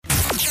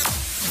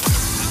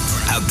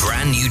A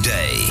brand new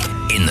day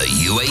in the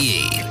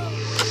UAE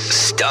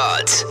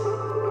starts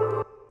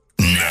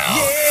now.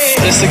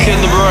 It's the Kid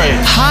Leroy.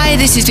 Hi,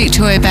 this is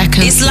Victoria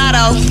Beckham. It's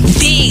Lotto,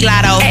 Big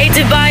Lotto. Hey,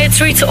 Dubai, it's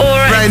Rita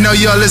Ora. Right now,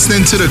 you're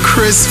listening to the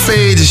Chris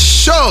Fade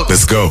Show.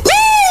 Let's go.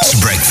 It's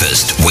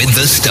Breakfast with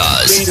the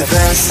Stars.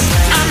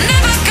 I'm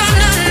never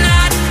gonna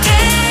not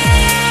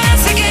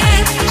dance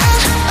again.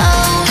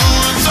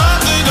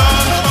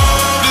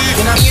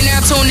 You're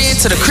now tuned in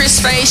to the Chris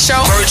Fade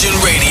Show. Virgin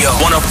Radio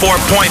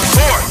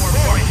 104.4.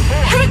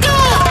 Here we go.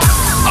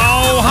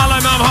 Oh, hello,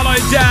 Mum. Hello,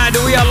 Dad.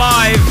 We are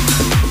live.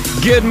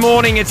 Good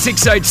morning at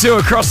 6:02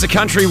 across the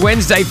country,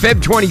 Wednesday, Feb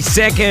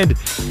 22nd.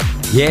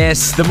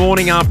 Yes, the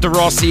morning after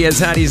Rossi has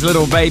had his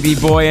little baby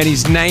boy and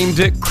he's named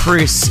it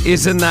Chris.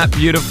 Isn't that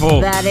beautiful?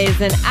 That is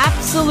an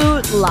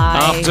absolute lie.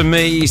 After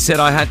me, he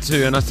said I had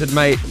to, and I said,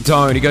 mate,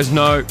 don't. He goes,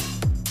 no,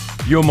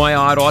 you're my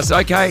idol. I said,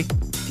 okay.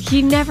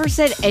 He never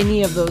said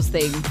any of those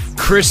things.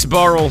 Chris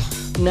Borrell.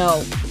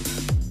 No.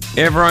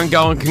 Everyone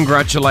go and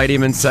congratulate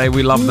him and say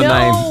we love the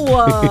name.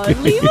 No,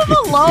 leave him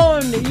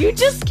alone. You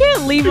just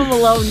can't leave him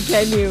alone,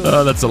 can you?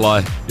 Oh, that's a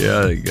lie.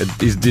 Yeah, we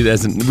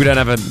don't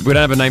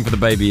have a name for the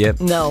baby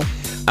yet. No.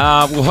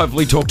 We'll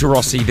hopefully talk to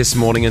Rossi this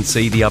morning and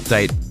see the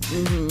update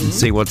and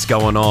see what's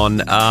going on.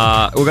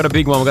 We've got a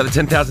big one. We've got the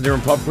 10,000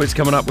 dirham pop quiz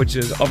coming up, which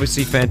is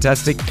obviously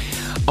fantastic.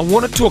 I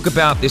want to talk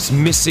about this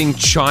missing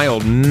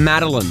child,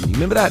 Madeline. You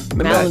remember that?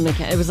 Madeline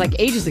McCann. It was like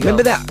ages ago.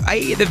 Remember that?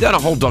 They've done a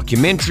whole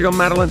documentary on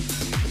Madeline.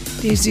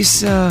 There's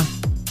this, I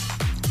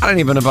don't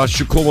even know if I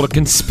should call it a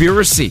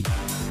conspiracy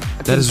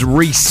that has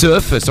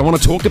resurfaced. I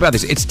want to talk about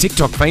this. It's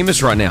TikTok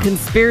famous right now.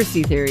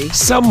 Conspiracy theory.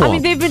 Somewhat. I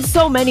mean, there've been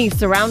so many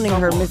surrounding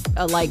her,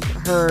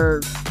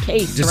 her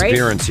case,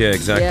 Disappearance, right? yeah,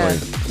 exactly. Yeah,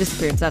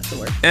 disappearance, that's the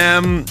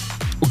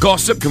word.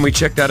 Gossip, can we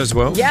check that as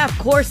well? Yeah, of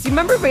course. You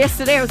remember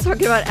yesterday I was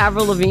talking about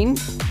Avril Lavigne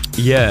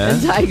Yeah.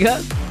 and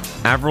Tyga?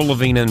 Avril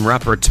Lavigne and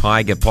rapper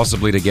Tyga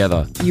possibly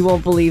together. You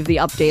won't believe the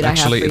update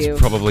Actually, I have for you.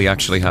 it's probably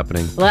actually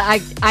happening. Well,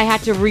 I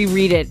had to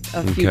reread it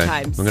a few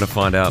times. I'm going to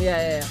find out.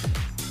 Yeah.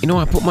 You know,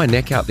 I put my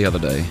neck out the other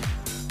day.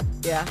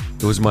 Yeah.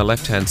 It was my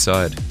left-hand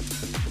side.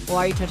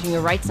 Why are you touching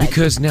your right side?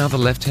 Because now the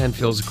left hand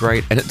feels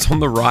great and it's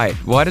on the right.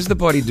 Why does the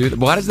body do that?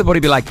 Why does the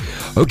body be like,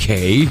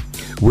 okay,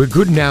 we're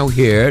good now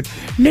here.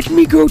 Let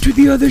me go to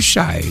the other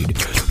side.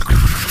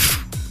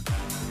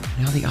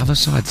 Now the other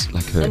side's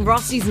like hurting. And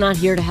Rossi's not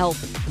here to help.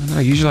 I know,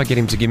 usually I get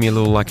him to give me a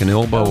little, like an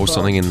elbow or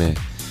something in there.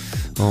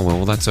 Oh,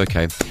 well, that's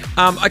okay.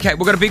 Okay,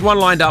 we've got a big one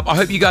lined up. I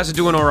hope you guys are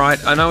doing all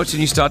right. I know it's a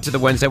new start to the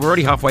Wednesday. We're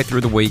already halfway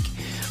through the week.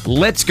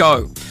 Let's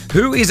go.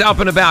 Who is up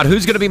and about?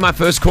 Who's going to be my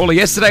first caller?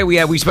 Yesterday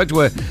we spoke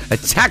to a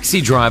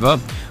taxi driver.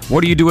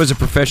 What do you do as a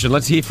profession?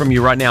 Let's hear from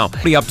you right now.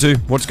 What are you up to?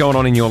 What's going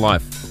on in your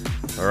life?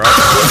 All right.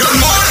 Good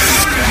morning.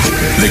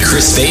 The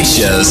Chris Fade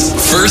Show's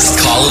first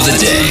call of the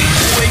day.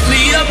 Wake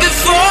me up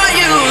before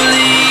you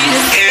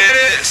leave.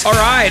 It is. All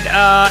right,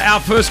 our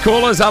first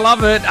callers. I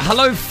love it.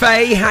 Hello,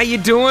 Faye. How you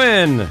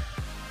doing?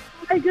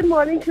 Hi, good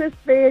morning, Chris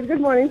Fade. Good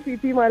morning,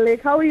 CP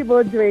Malik. How are you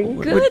both doing?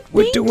 Good,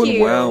 We're thank doing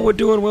you. well. We're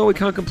doing well. We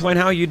can't complain.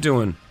 How are you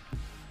doing?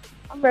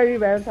 I'm very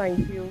well,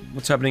 thank you.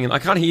 What's happening? I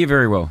can't hear you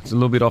very well. It's a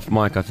little bit off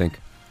mic, I think.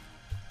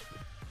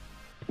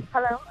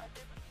 Hello?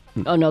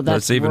 Oh, no,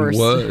 that's even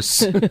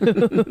worse.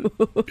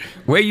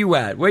 Where you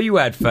at? Where you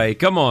at, Faye?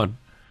 Come on.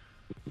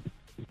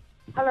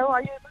 Hello,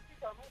 are you able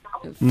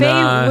to hear me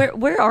now? Faye, Nah.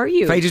 where are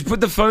you? Faye, just put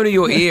the phone to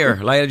your ear.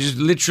 Like, just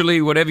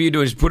literally, whatever you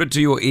do, just put it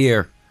to your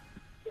ear.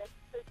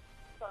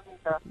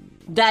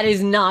 That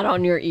is not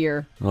on your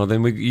ear. Well,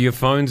 then your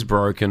phone's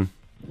broken.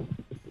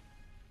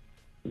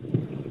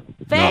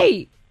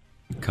 Faye!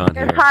 Can't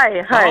hear it.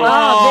 Hi.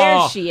 Oh,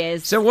 there she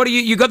is. So what do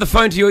you got the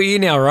phone to your ear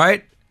now,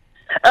 right?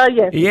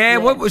 Yes.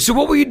 Yeah. So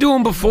what were you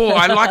doing before?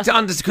 I'd like to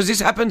understand, because this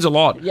happens a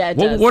lot. Yeah, it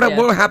What, does, what, yeah.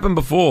 what happened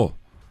before?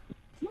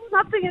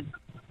 Nothing. It's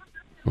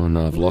Oh,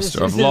 no, I've lost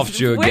her. I've lost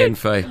you again,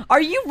 Faye.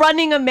 Are you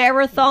running a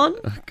marathon?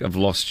 I've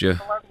lost you.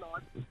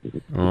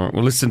 All right.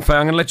 Well, listen, Faye,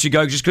 I'm going to let you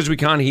go just because we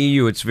can't hear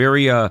you. It's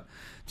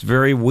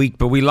very weak,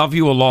 but we love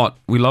you a lot.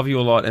 We love you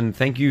a lot, and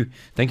thank you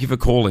for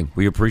calling.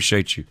 We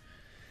appreciate you.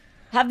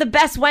 Have the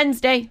best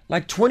Wednesday.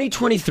 Like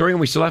 2023 and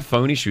we still have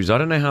phone issues. I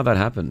don't know how that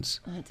happens.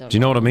 Do you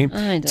know what I mean?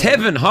 I don't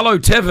Tevin, hello,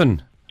 Tevin.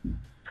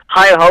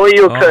 Hi, how are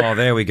you, Chris? Oh,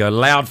 there we go.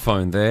 Loud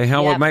phone there.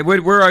 How, Yep. mate?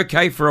 We're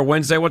okay for a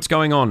Wednesday. What's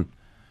going on?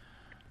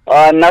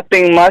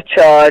 Nothing much.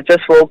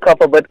 Just woke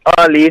up a bit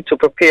early to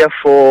prepare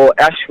for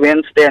Ash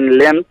Wednesday and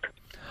Lent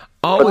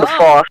for the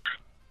fast.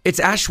 It's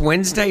Ash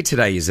Wednesday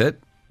today, is it?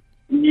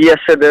 Yes,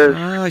 it is.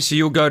 Ah, so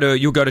you'll go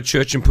to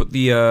church and put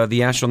the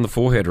ash on the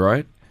forehead,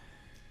 right?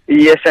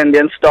 Yes, and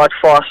then start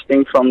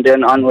fasting from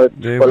then onwards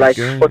There for we like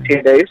go.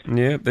 14 days.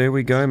 Yeah, there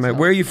we go, mate.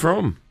 Where are you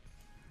from?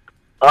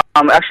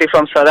 I'm actually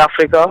from South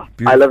Africa.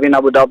 I live in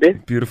Abu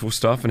Dhabi. Beautiful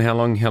stuff. And how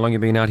long you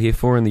been out here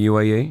for in the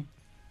UAE?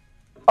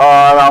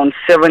 Around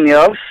 7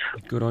 years.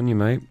 Good on you,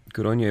 mate.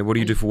 Good on you. What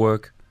do you do for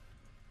work?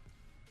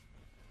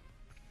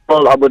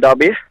 Well, Abu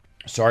Dhabi.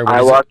 Sorry, what I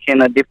is it? work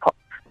in a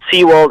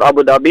SeaWorld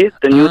Abu Dhabi,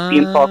 the new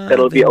theme park that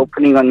will be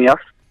opening on yes.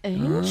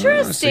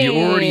 Interesting. So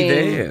you're already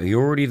there.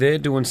 You're already there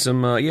doing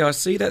some. I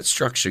see that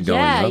structure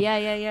going.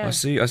 Yeah. I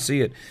see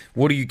it.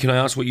 What do you? Can I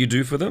ask what you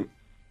do for them?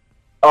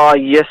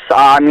 Yes,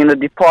 I'm in the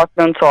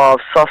department of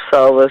soft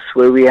service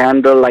where we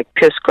handle like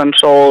pest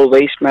control,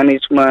 waste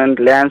management,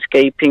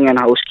 landscaping, and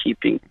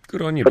housekeeping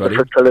Good on you, for buddy.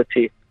 the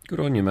facility. Good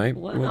on you, mate.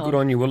 Wow. Well, good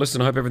on you. Well,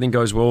 listen, I hope everything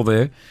goes well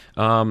there.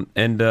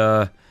 And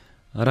I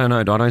don't know.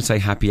 I don't say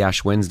Happy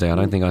Ash Wednesday. I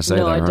don't think I say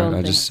No, that, I right? don't I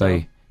think just so.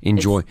 say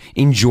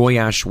enjoy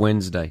Ash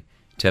Wednesday.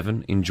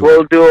 Tevin, enjoy.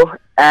 Will do.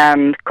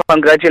 And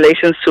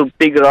congratulations to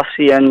Big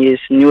Rossi and his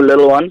new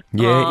little one.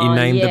 Yeah, you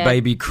named the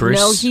baby Chris.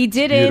 No, he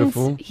didn't.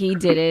 Beautiful. He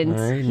didn't.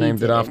 Hey, He named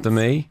it didn't. after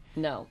me.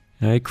 No.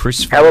 Hey,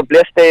 Chris. Have a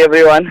blessed day,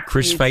 everyone.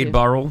 Chris You Fade too.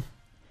 Burrell.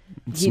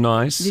 It's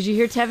nice. Did you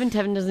hear Tevin?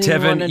 Tevin doesn't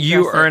even want to Tevin, you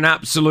address are it. an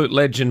absolute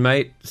legend,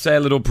 mate. Say a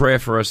little prayer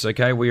for us,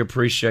 okay? We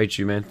appreciate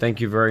you, man. Thank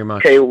you very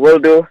much. Okay, will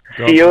do.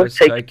 God See you. bless.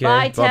 Take care.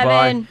 Bye,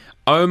 Bye-bye. Tevin.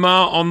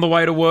 Omar on the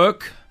way to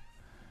work.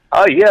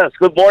 Oh, yes.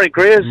 Good morning,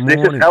 Chris. This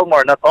Morning. is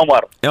Elmar, not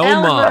Omar. Elmer.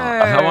 Elmer.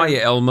 How are you,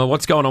 Elmer?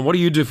 What's going on? What do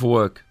you do for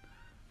work?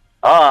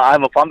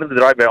 I'm a family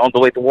driver on the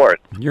way to work.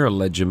 You're a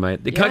legend,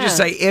 mate. Can I just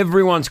Yeah. say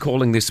everyone's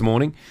calling this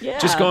morning? Yeah.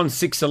 Just gone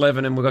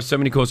 6:11 and we've got so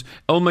many calls.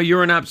 Elmer,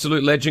 you're an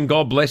absolute legend.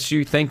 God bless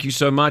you. Thank you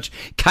so much.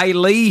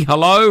 Kaylee,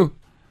 hello.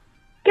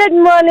 Good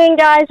morning,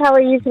 guys. How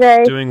are you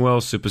today? Doing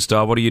well,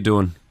 superstar. What are you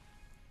doing?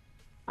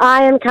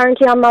 I am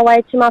currently on my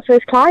way to my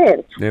first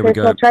client. There we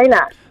personal go.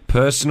 trainer.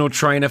 Personal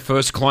trainer,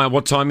 first client.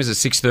 What time is it?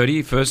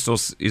 6:30 first, or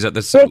is that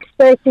the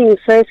 6:30,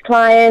 first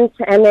client,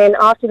 and then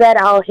after that,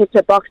 I'll hit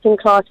a boxing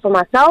class for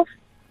myself.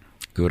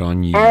 Good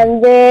on you.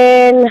 And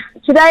then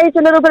today is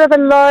a little bit of a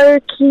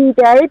low-key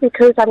day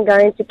because I'm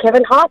going to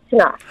Kevin Hart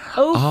tonight.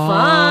 Oh,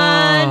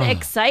 fun.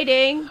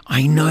 Exciting.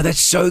 I know, that's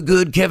so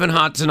good. Kevin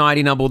Hart tonight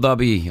in Abu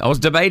Dhabi. I was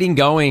debating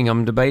going.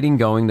 I'm debating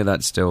going to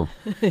that still.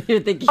 You're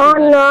thinking Oh,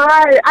 about it.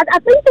 no. I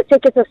think the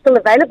tickets are still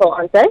available,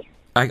 aren't they?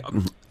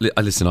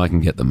 Listen, I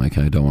can get them,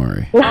 okay? Don't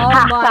worry. Oh,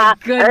 my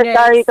goodness.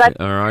 Sorry, guys.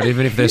 All right,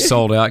 even if they're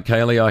sold out,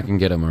 Kaylee, I can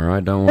get them, all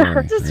right? Don't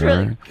worry. Just all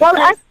really- right? Well,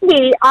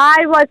 actually,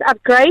 I was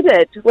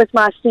upgraded with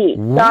my seat.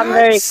 So I'm What?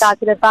 very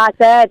excited about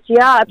that.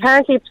 Yeah,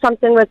 apparently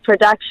something with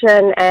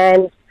production,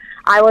 and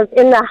I was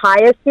in the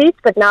higher seat,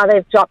 but now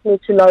they've dropped me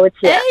to lower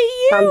tier. Hey,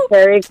 So I'm you.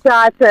 very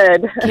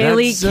excited.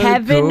 Kaylee, That's so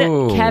Kevin,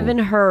 cool. Kevin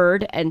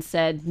heard and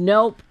said,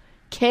 nope,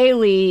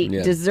 Kaylee Yeah,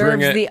 bring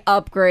deserves it. the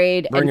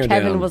upgrade. Bring and her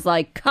Kevin down. was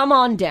like, come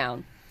on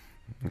down.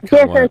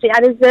 Definitely, I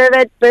deserve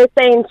it.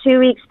 Birthday in 2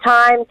 weeks'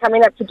 time,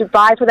 coming up to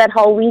Dubai for that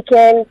whole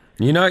weekend.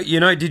 You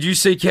know, did you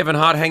see Kevin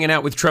Hart hanging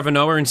out with Trevor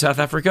Noah in South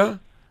Africa?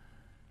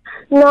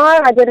 No,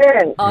 I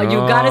didn't. Oh, you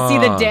got to see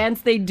the Ah.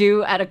 dance they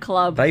do at a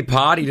club. They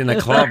partied in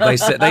a club. They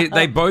said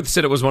they both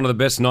said it was one of the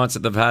best nights that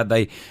they've had.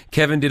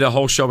 Kevin did a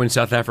whole show in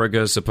South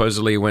Africa.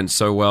 Supposedly it went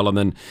so well, and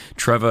then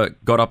Trevor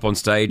got up on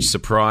stage,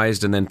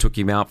 surprised, and then took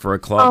him out for a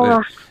club.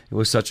 Oh. It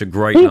was such a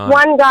great He's night.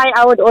 one guy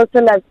I would also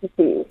love to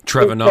see.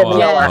 Trevor Is Noah.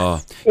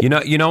 Yes. Oh.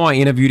 You know, I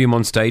interviewed him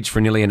on stage for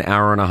nearly an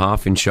hour and a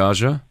half in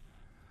Sharjah.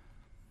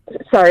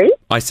 Sorry?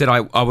 I said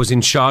I was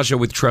in Sharjah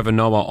with Trevor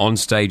Noah on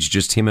stage,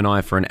 just him and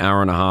I, for an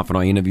hour and a half, and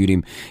I interviewed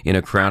him in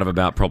a crowd of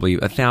about probably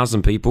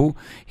 1,000 people.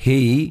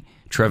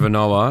 Trevor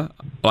Noah,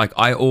 like,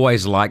 I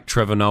always liked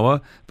Trevor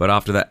Noah, but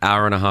after that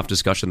hour and a half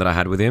discussion that I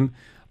had with him,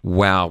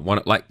 wow,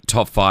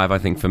 top 5, I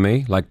think, for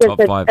me, like top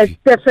Just 5. a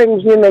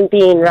different human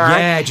being, right?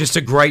 Yeah, just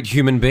a great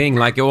human being.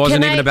 Like, it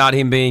wasn't Can even I- about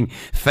him being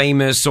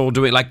famous or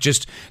doing, like,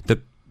 just the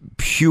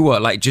pure,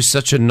 like, just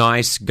such a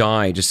nice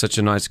guy, And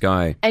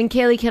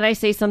Kaylee, can I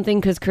say something?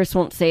 Because Chris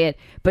won't say it.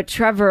 But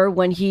Trevor,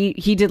 when he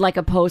did like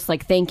a post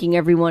like thanking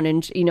everyone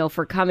and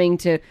for coming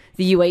to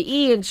the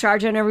UAE and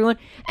Sharjah and everyone,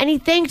 and he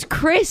thanked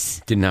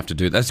Chris Didn't have to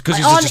do that. That's because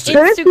he's on just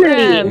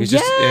Instagram. He's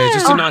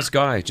just a nice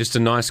guy. Just a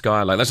nice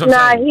guy. Like, that's what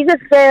I'm saying. No, he's a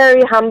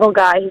very humble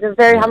guy.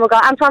 Humble guy.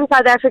 I'm from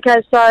South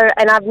Africa,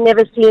 and I've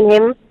never seen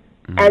him,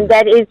 and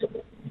that is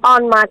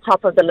on my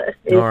top of the list,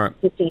 is All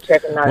right. to see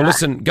Trevor Noah. Well,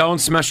 listen, go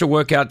and smash a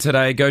workout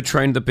today. Go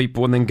train the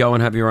people, and then go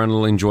and have your own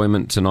little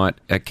enjoyment tonight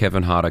at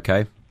Kevin Hart,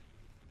 okay?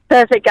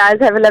 Perfect, guys.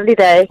 Have a lovely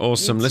day.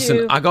 Awesome. You Listen,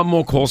 too. I got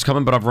more calls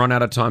coming, but I've run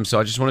out of time, so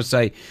I just want to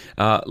say,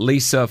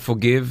 Lisa,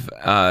 forgive,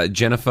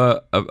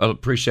 Jennifer, I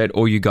appreciate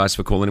all you guys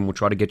for calling in. We'll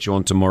try to get you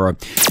on tomorrow.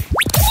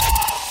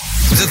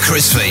 The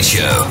Chris Fade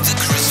Show. The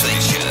Chris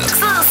Fade Show.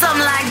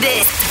 Something like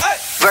this.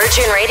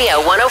 Virgin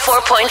Radio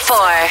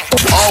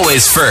 104.4.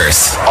 Always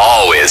first.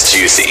 Always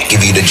juicy.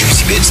 Give you the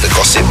juicy bits, the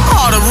gossip.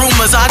 All the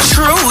rumors are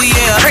true,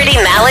 yeah. Pretty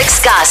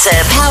Malik's Gossip.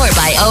 Powered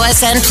by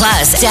OSN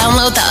Plus.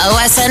 Download the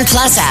OSN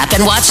Plus app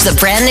and watch the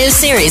brand new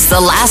series,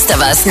 The Last of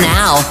Us,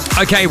 now.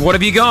 Okay, what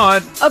have you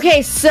got?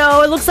 Okay,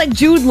 so it looks like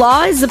Jude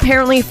Law is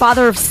apparently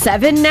father of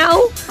 7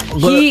 now.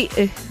 He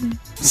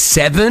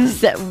 7?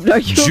 Are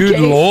you Jude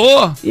okay?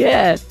 Law?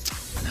 Yeah.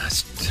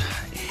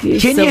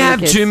 Can you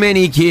have too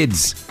many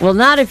kids? Well,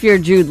 not if you're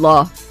Jude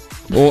Law.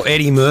 Or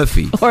Eddie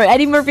Murphy? Or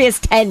Eddie Murphy has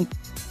 10.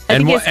 I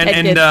think he has 10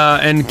 kids.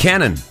 And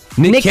Cannon.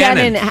 Nick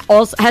Cannon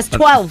also has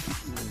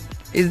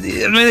 12. I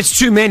mean, it's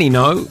too many,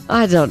 no?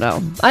 I don't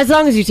know. As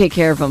long as you take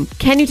care of them.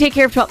 Can you take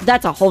care of 12?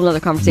 That's a whole other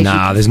conversation.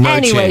 Nah, there's no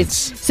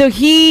Anyways, chance. so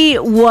he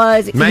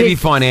was... Maybe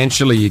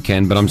financially you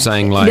can, but I'm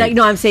saying like...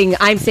 No, I'm saying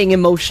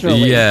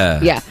emotionally.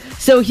 Yeah. Yeah.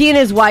 So he and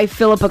his wife,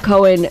 Philippa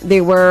Cohen,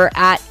 they were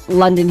at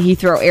London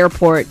Heathrow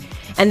Airport,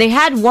 and they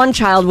had one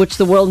child, which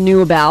the world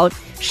knew about.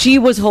 She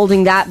was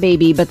holding that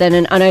baby, but then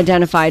an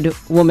unidentified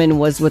woman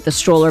was with a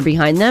stroller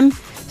behind them.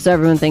 So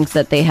everyone thinks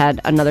that they had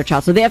another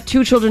child. So they have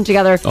 2 children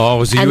together. Oh, it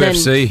was the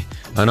UFC.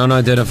 An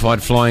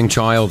unidentified flying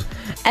child.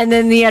 And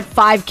then they had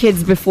 5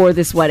 kids before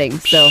this wedding.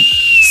 So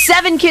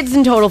 7 kids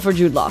in total for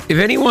Jude Law. If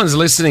anyone's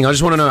listening, I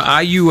just want to know,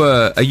 are you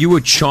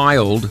a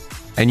child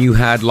and you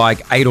had like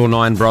 8 or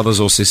 9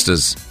 brothers or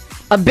sisters?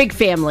 A big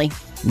family.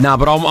 No,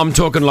 but I'm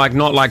talking like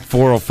not like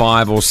 4 or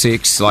 5 or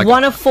 6. Like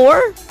 1 of 4?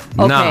 Okay.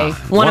 Nah.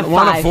 One of 5.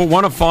 1 of 4,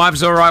 1 of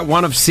 5's all right.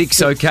 1 of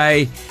 6,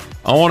 okay.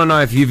 I want to know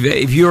if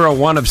you're a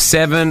 1 of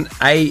 7,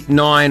 8,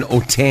 9,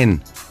 or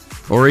 10,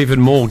 or even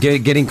more.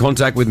 Get in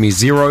contact with me.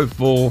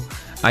 04-871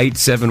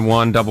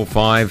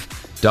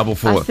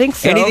 5544. I think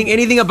so.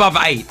 Anything above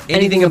 8.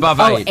 Anything above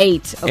 8. Oh,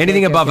 8. Okay,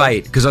 anything okay, above okay.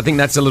 8, because I think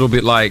that's a little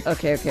bit like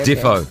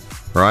diffo,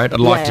 right? I'd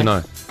like to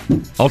know.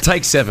 I'll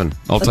take 7.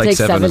 I'll take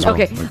 7 as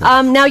well. Okay.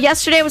 Now,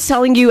 yesterday I was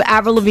telling you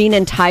Avril Lavigne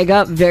and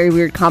Tyga, very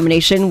weird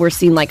combination. We're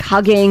seen like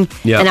hugging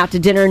and out to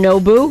dinner,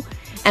 Nobu.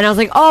 And I was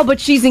like, oh, but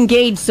she's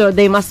engaged, so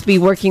they must be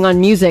working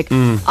on music.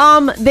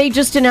 They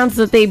just announced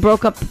that they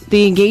broke up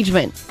the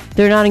engagement.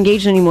 They're not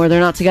engaged anymore. They're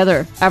not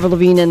together. Avril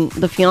Lavigne and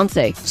the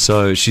fiance.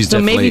 So she's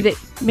definitely...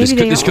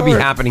 This could be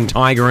happening,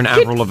 Tyga and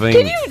Avril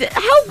Lavigne.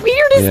 How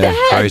weird is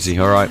that? Crazy.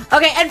 All right.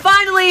 Okay, and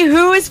finally,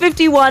 who is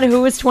 51,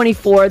 who is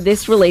 24?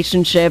 This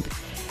relationship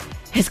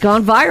has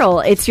gone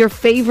viral. It's your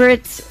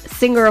favorite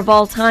singer of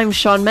all time,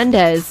 Shawn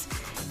Mendes,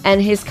 and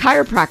his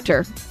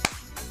chiropractor.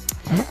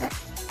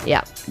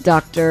 Yeah,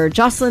 Dr.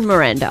 Jocelyn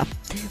Miranda.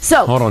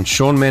 So hold on,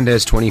 Shawn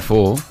Mendes,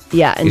 24.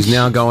 Yeah, and is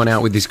now going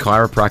out with this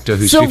chiropractor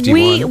who's so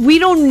 51. we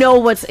don't know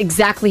what's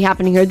exactly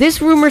happening here.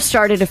 This rumor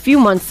started a few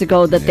months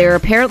ago that they're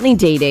apparently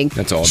dating.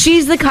 That's odd.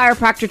 She's the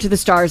chiropractor to the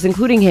stars,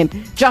 including him,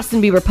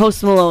 Justin Bieber,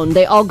 Post Malone.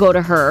 They all go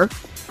to her.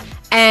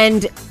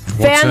 And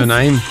what's her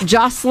name?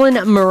 Jocelyn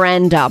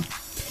Miranda.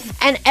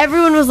 And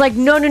everyone was like,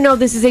 no,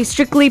 this is a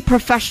strictly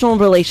professional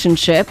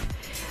relationship.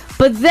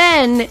 But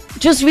then,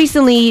 just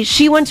recently,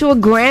 she went to a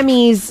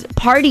Grammys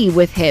party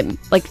with him.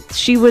 Like,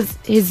 she was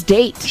his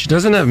date. She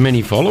doesn't have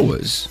many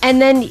followers.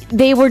 And then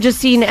they were just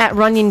seen at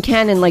Runyon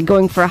Canyon, like,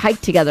 going for a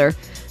hike together.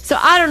 So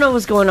I don't know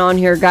what's going on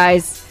here,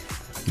 guys.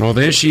 Well,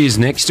 there she is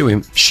next to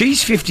him.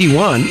 She's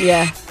 51.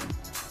 Yeah.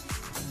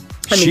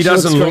 She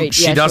doesn't look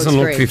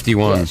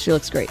 51. Yeah, she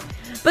looks great.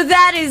 But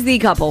that is the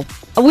couple.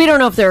 We don't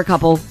know if they're a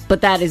couple,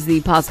 but that is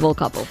the possible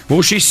couple.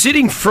 Well, she's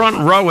sitting front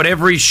row at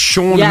every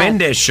Shawn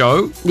Mendes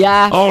show.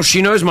 Yeah. Oh,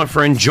 she knows my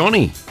friend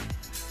Johnny.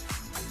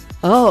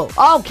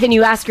 Oh, can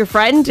you ask your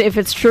friend if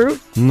it's true?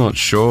 I'm not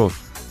sure.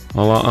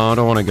 I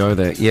don't want to go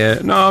there. Yeah.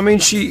 No, I mean,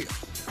 she's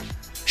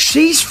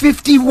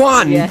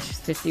 51. Yeah, she's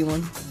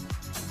 51.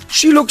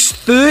 She looks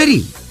 30.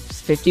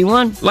 She's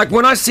 51. Like,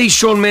 when I see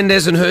Shawn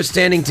Mendes and her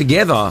standing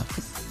together...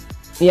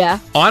 Yeah.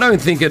 I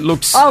don't think it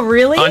looks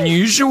really?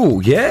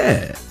 unusual.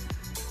 Yeah.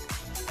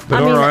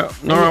 But all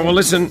right. Well,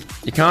 listen,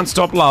 you can't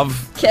stop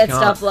love. Can't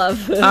stop love.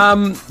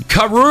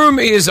 Karoom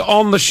is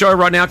on the show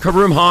right now.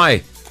 Karoom,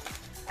 hi.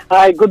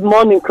 Hi. Good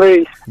morning,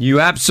 Chris.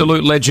 You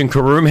absolute legend,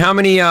 Karoom. How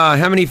many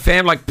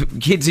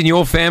kids in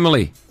your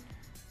family?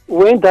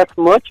 We ain't that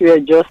much. We are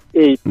just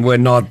 8. We're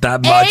not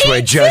that much. 8?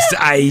 We're just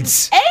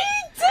 8.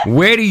 8.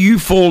 Where do you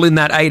fall in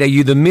that 8? Are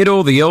you the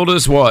middle, the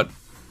eldest, what?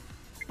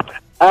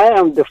 I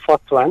am the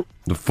 4th one.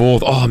 The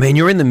 4th. Oh, man,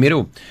 you're in the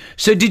middle.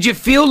 So did you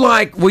feel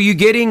like, were you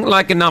getting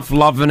like enough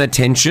love and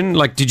attention?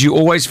 Like, did you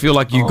always feel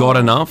like you got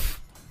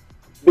enough?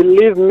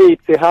 Believe me,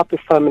 it's a happy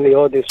family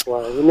all this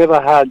while. We never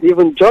had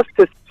even just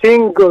a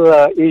single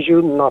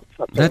issue not.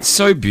 That's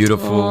so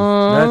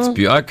beautiful. That's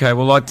beautiful. Okay,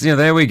 well,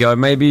 there we go.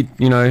 Maybe,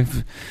 Maybe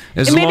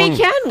it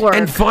can work.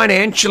 And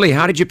financially,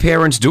 how did your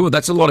parents do it?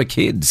 That's a lot of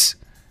kids.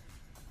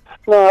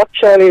 No,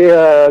 actually,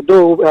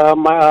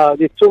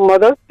 the 2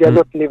 mothers, they are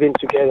not living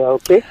together,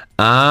 okay?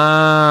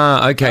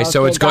 Ah, okay.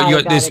 So it's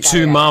there's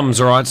 2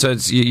 mums, all right? So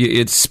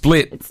it's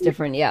split. It's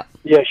different, yeah.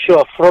 Yeah,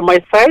 sure. From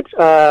my side,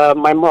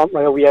 my mom,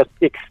 we are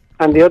 6.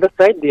 And the other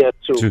side, they are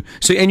 2.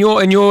 So,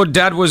 and your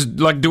dad was,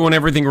 like, doing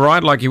everything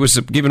right? Like, he was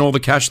given all the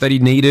cash that he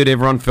needed,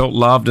 everyone felt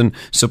loved and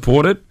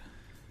supported?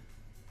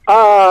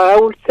 I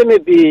would say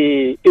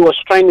maybe he was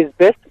trying his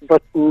best,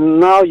 but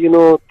now,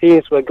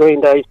 things were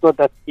going there. It's not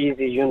that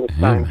easy,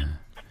 time.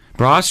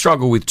 Bro, I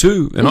struggle with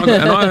 2, and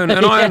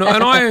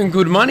I earn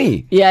good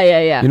money.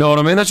 Yeah. You know what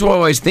I mean? That's what I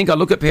always think. I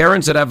look at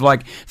parents that have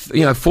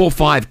 4 or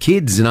 5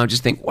 kids, and I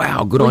just think,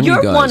 wow, good on you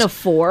guys. You're 1 of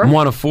 4. I'm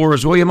 1 of 4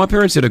 as well. Yeah, my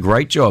parents did a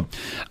great job.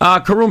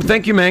 Karoom,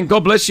 thank you, man.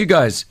 God bless you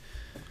guys.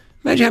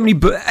 Imagine how many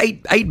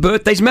 8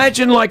 birthdays.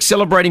 Imagine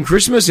celebrating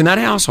Christmas in that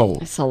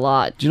household. It's a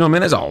lot. Do you know what I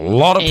mean? There's a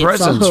lot of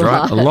presents,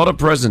 right? A lot of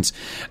presents.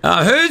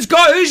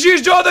 Who's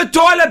used all the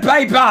toilet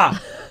paper?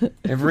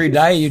 Every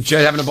day you're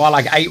having to buy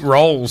like 8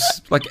 rolls.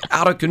 Like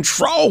out of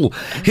control.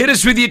 Hit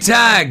us with your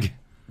tag.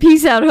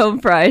 Peace out, home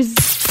fries.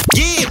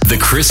 Yeah. The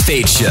Chris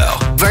Fade Show.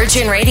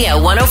 Virgin Radio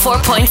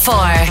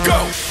 104.4.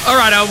 Go. All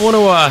right,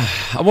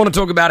 I want to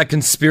talk about a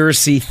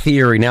conspiracy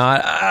theory. Now,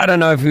 I don't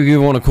know if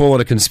you want to call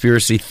it a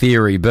conspiracy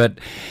theory, but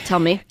tell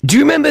me. Do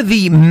you remember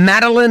the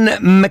Madeleine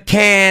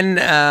McCann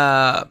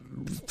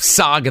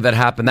saga that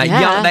happened?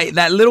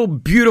 That little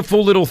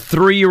beautiful little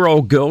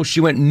 3-year-old girl. She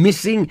went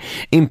missing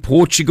in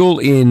Portugal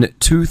in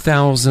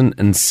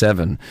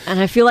 2007. And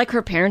I feel like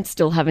her parents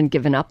still haven't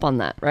given up on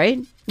that, right?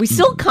 We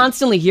still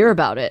constantly hear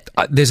about it.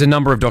 There's a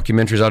number of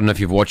documentaries, I don't know if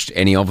you've watched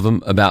any of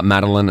them, about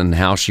Madeleine and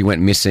how she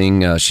went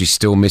missing. She's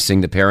still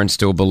missing. The parents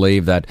still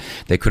believe that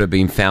there could have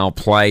been foul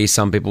play.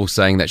 Some people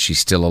saying that she's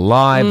still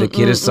alive. The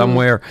kid is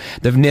somewhere.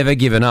 They've never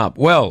given up.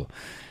 Well,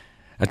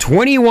 a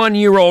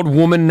 21-year-old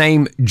woman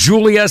named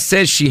Julia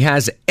says she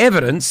has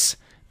evidence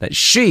that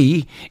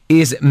she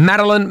is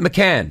Madeleine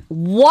McCann.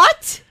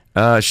 What?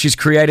 She's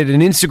created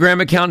an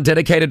Instagram account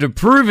dedicated to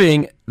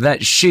proving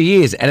that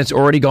she is, and it's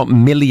already got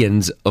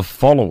millions of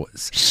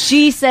followers.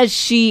 She says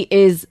she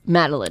is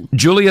Madeleine.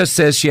 Julia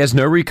says she has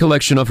no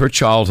recollection of her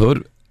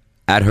childhood.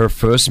 At her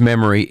first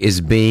memory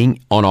is being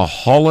on a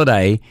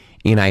holiday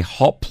in a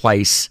hot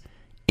place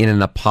in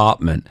an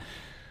apartment.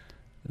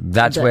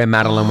 That's where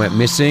Madeleine went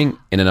missing,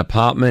 in an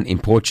apartment in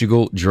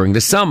Portugal during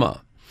the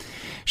summer.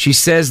 She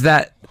says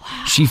that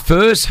she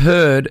first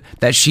heard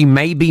that she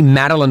may be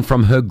Madeleine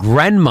from her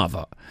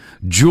grandmother.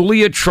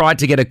 Julia tried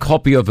to get a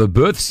copy of her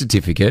birth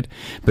certificate,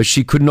 but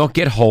she could not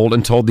get hold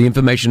and told the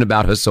information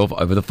about herself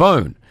over the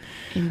phone.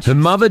 Her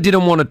mother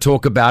didn't want to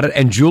talk about it,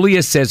 and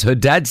Julia says her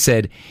dad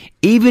said,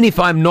 "Even if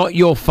I'm not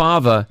your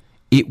father,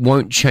 it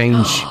won't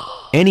change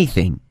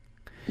anything."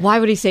 Why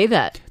would he say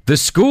that? The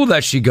school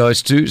that she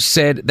goes to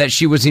said that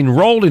she was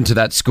enrolled into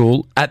that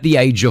school at the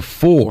age of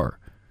 4.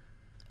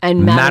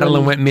 And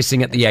Madeleine went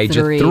missing at the age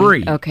of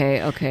 3.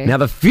 Okay. Now,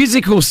 the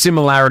physical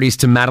similarities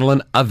to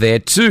Madeleine are there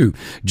too.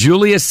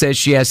 Julia says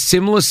she has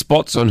similar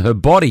spots on her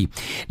body.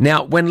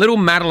 Now, when little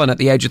Madeleine at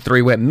the age of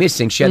 3 went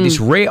missing, she had this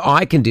rare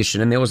eye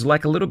condition, and there was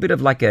like a little bit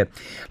of like a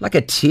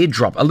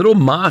teardrop, a little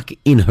mark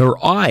in her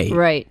eye.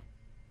 Right.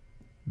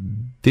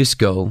 This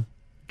girl,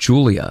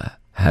 Julia,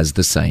 has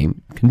the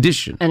same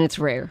condition. And it's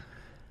rare.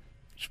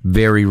 It's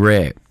very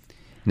rare.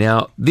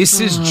 Now,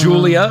 this is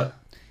Julia.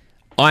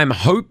 I'm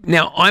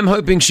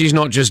hoping she's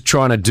not just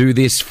trying to do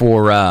this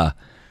for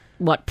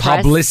press?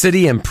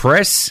 Publicity and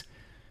press.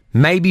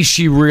 Maybe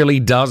she really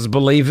does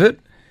believe it.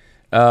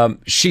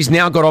 She's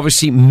now got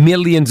obviously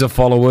millions of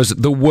followers.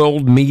 The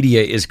world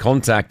media is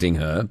contacting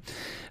her.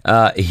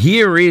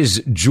 Here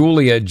is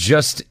Julia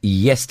just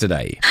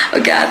yesterday.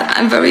 Oh God,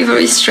 I'm very,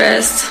 very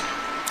stressed.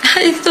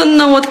 I don't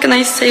know what can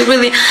I say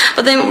really,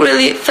 but I'm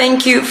really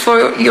thank you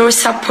for your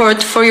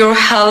support, for your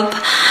help,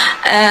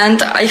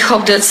 and I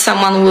hope that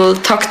someone will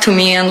talk to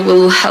me and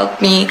will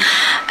help me.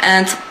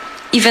 And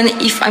even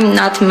if I'm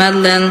not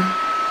Madeleine,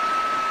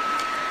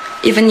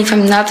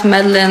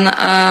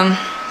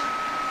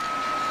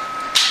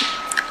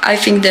 I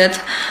think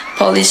that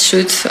police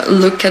should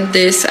look at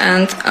this,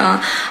 and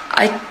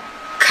I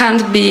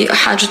can't be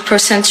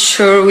 100%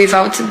 sure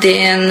without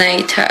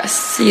DNA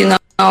tests, you know.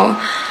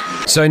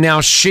 So now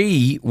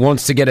she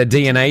wants to get a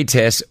DNA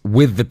test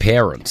with the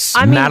parents,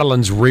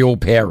 Madeleine's real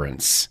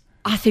parents.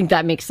 I think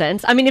that makes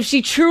sense. I mean, if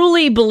she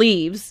truly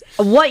believes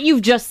what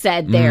you've just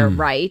said there,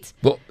 right?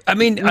 Well, I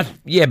mean, but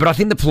I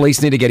think the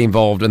police need to get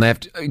involved, and they have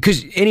to,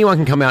 because anyone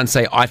can come out and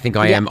say, "I think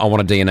I am. I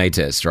want a DNA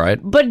test," right?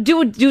 But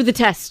do the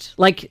test.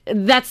 Like,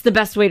 that's the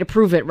best way to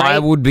prove it, right? I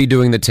would be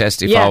doing the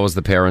test if I was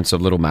the parents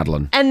of little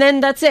Madeleine. And then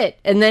that's it.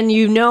 And then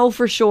you know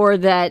for sure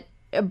that.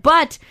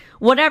 But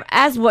whatever,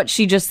 as what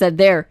she just said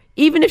there,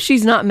 even if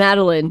she's not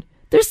Madeleine,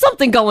 there's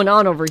something going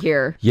on over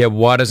here. Yeah,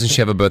 why doesn't she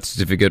have a birth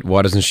certificate?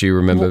 Why doesn't she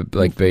remember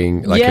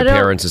being her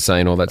parents are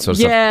saying all that sort of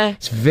stuff?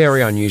 It's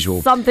very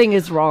unusual. Something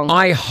is wrong.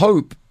 I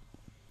hope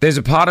there's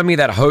a part of me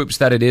that hopes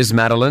that it is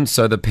Madeleine,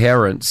 so the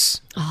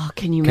parents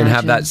can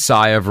have that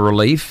sigh of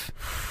relief.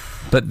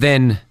 But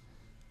then,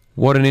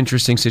 what an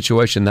interesting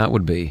situation that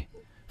would be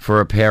for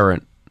a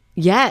parent.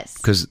 Yes,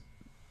 because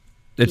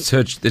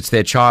it's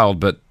their child,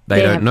 but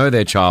they don't know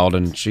their child,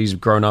 and she's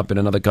grown up in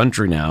another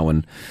country now,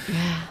 and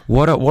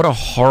what a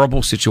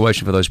horrible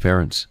situation for those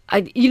parents.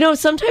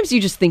 Sometimes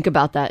you just think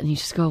about that, and you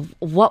just go,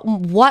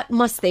 "What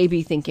must they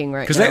be thinking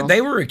right now?" Because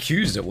they were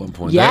accused at one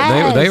point.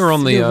 Yes, they were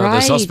on the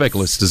right. suspect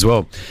list as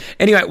well.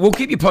 Anyway, we'll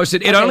keep you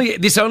posted.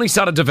 This only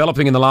started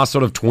developing in the last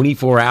sort of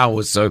 24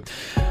 hours, so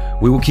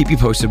we will keep you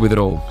posted with it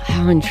all.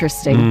 How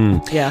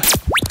interesting! Yeah.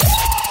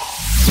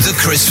 The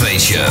Chris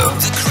Fade Show.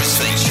 The Chris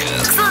Fade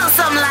Show.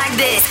 Something like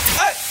this.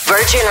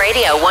 Virgin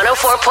Radio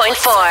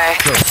 104.4.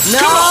 No!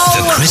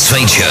 The Chris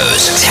Fade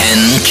Show's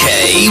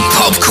 10K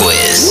Pop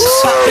Quiz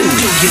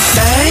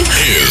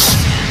is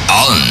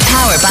on.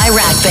 Powered by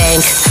Rack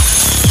Bank.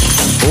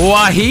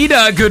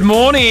 Wahida, good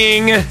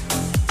morning.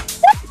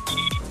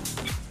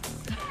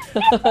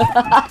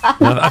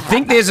 I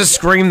think there's a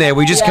scream there.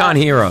 We just can't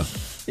hear her.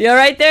 You all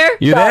right there?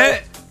 You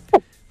there?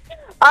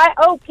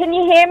 Can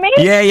you hear me?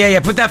 Yeah.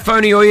 Put that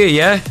phone in your ear,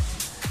 yeah?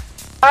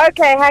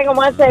 Okay, hang on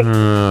 1 sec.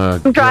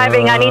 Oh, I'm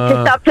driving. I need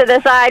to stop to the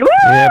side. Woo!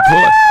 Yeah,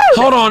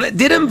 hold on.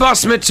 Didn't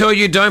Busma tell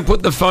you don't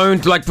put the phone,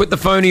 put the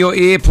phone in your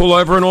ear, pull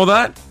over and all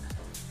that?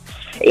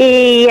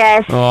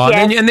 Yes. Oh,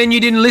 yes. And then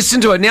you didn't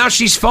listen to it. Now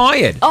she's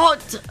fired. Oh,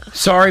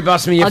 sorry,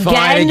 Busma. You're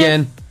fired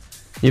again.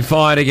 You're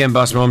fired again,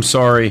 Busma. I'm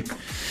sorry.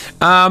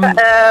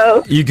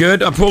 You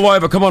good? Pull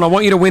over. Come on, I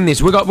want you to win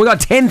this. We got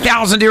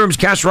 10,000 dirhams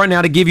cash right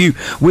now to give you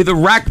with a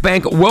Rack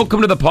Bank.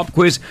 Welcome to the pop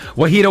quiz.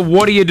 Wahida,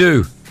 what do you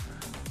do?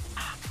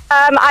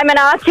 I'm an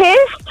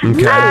artist,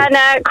 Okay.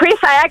 and Chris,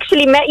 I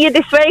actually met you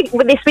this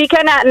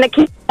weekend at the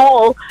kids'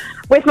 mall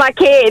with my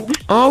kids.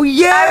 Oh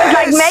yes!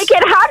 I was like, make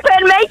it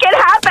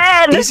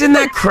happen. Isn't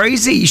that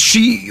crazy?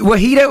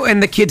 Wahida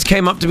and the kids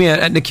came up to me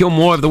at Nikhil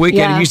Moore over the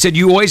weekend, and you said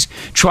you always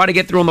try to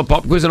get through on the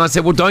pop quiz, and I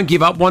said, well, don't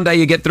give up. One day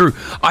you get through.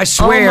 I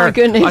swear, Oh my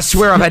goodness. I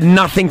swear, I've had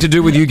nothing to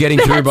do with you getting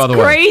through. By the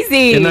way,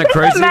 crazy. Isn't that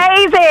crazy? It's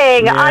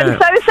amazing. Yeah. I'm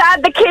so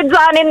sad the kids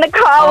aren't in the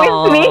car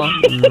with me.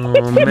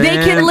 Oh, man. They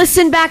can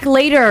listen back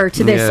later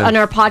to this Yeah. on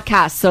our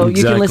podcast, so you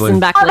Exactly. can listen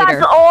back Oh, later.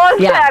 that's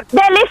awesome. Yeah.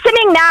 They're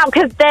listening now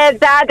because their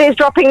dad is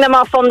dropping them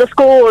off on the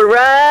school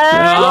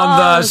run.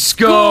 On the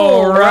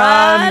school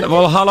run.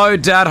 Well, hello,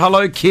 Dad.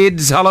 Hello,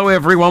 kids. Hello,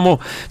 everyone.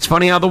 Well, it's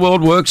funny how the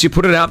world works. You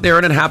put it out there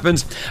and it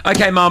happens.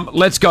 Okay, Mum,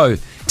 let's go.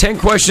 10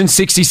 questions,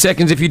 60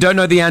 seconds. If you don't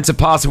know the answer,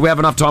 pass. If we have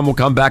enough time, we'll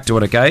come back to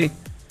it, okay?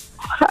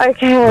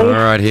 Okay. All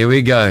right, here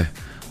we go.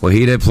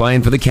 Wahida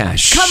playing for the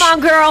cash. Come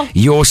on, girl.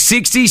 Your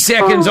 60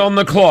 seconds on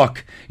the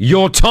clock.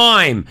 Your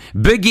time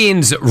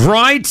begins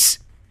right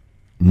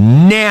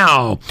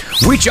now.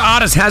 Which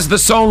artist has the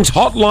songs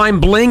Hotline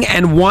Bling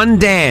and One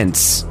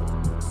Dance?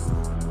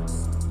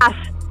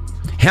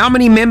 How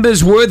many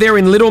members were there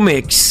in Little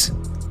Mix?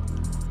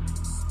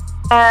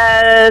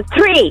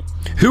 3.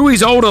 Who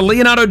is older,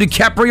 Leonardo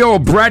DiCaprio or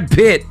Brad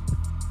Pitt?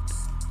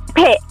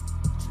 Pitt.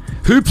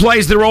 Who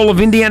plays the role of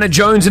Indiana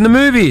Jones in the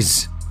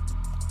movies?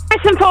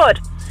 Harrison Ford.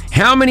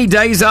 How many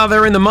days are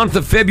there in the month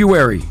of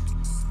February?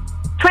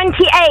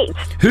 28.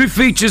 Who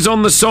features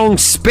on the song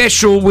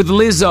Special with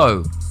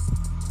Lizzo?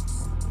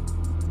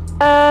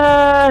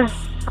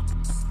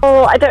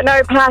 I don't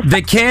know. Pass.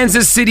 The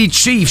Kansas City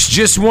Chiefs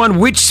just won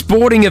which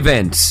sporting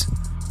event?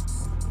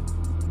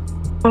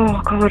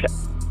 Oh, God.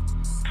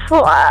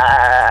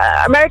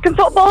 American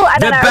football? I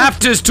The don't know.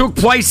 BAFTAs took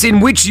place in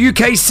which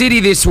UK city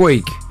this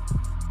week?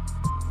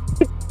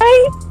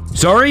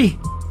 Sorry?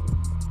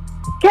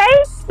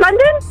 Okay,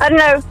 London? I don't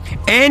know.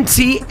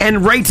 Anti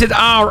and Rated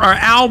R are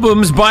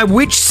albums by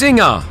which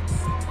singer?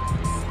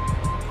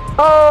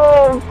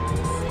 Oh,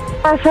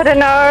 I don't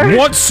know.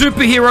 What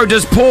superhero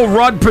does Paul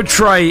Rudd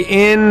portray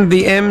in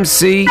the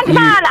MCU?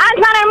 Ant-Man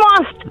and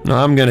Wasp.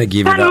 I'm gonna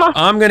give you that.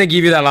 I'm gonna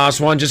give you that last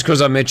one just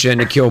because I met you and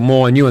Nikhil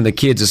Moore, and you and the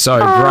kids are so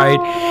great.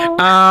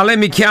 Let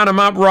me count them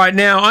up right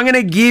now. I'm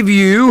gonna give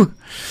you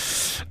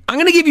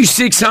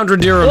 600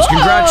 dirhams.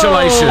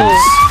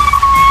 Congratulations.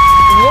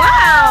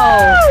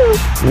 Wow.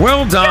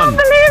 Well done. I can't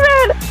believe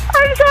it.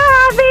 I'm so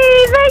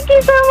happy. Thank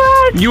you so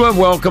much. You are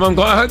welcome. I'm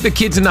glad. I hope the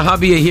kids and the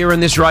hubby are hearing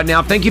this right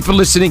now. Thank you for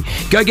listening.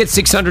 Go get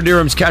 600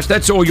 dirhams cash.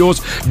 That's all yours.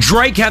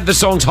 Drake had the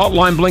songs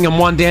Hotline Bling and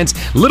One Dance.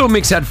 Little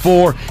Mix had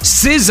 4.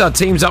 SZA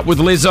teams up with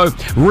Lizzo.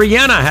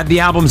 Rihanna had the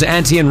albums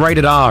Anti and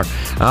Rated R.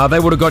 They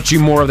would have got you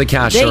more of the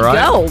cash, There all right?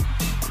 you go.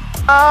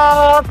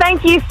 Oh,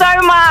 thank you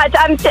so much.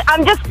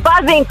 I'm just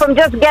buzzing from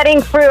just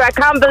getting through. I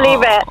can't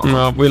believe it.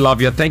 Well, we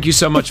love you. Thank you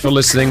so much for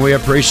listening. We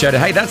appreciate it.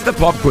 Hey, that's the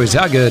pop quiz.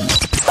 How good?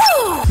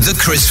 The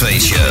Chris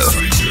Fade Show.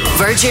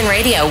 Virgin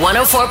Radio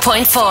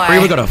 104.4.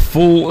 We've got a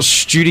full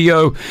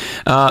studio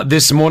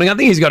this morning. I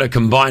think he's got a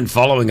combined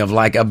following of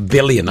like 1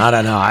 billion. I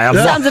don't know.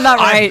 Sounds about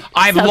right.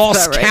 I've Sounds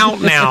lost about right.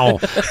 count now.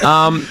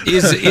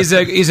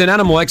 Is an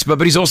animal expert,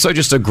 but he's also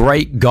just a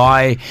great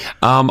guy.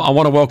 I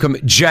want to welcome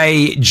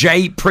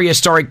Jay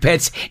Prehistoric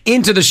Pets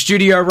into the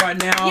studio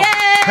right now.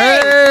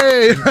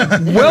 Hey!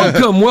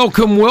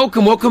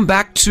 Welcome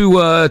back to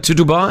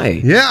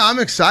Dubai. Yeah, I'm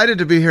excited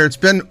to be here. It's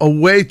been a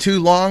way too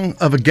long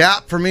of a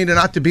gap for me to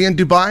not to be in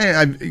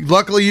Dubai.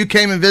 Luckily, you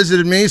came and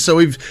visited me, so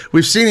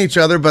we've seen each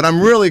other. But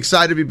I'm really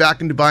excited to be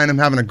back in Dubai, and I'm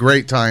having a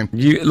great time.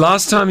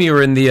 Last time you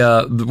were in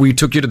we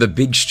took you to the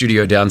big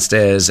studio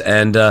downstairs,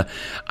 and I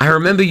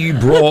remember you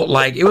brought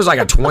it was like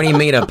a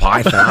 20-meter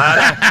python.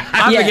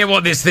 I forget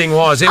what this thing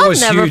was. It was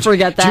never huge.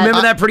 forget that. Do you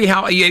remember that?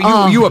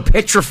 You were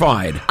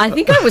petrified. I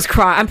think I was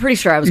crying. I'm pretty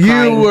sure I was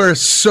crying. You were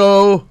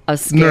so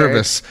scared.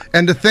 nervous.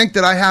 And to think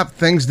that I have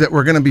things that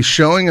we're going to be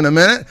showing in a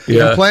minute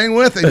Yeah. and playing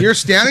with, and you're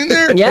standing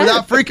there Yeah.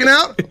 without freaking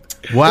out?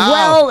 Wow.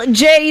 Well,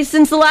 Jay,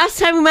 since the last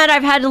time we met,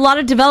 I've had a lot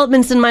of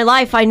developments in my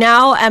life. I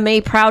now am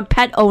a proud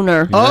pet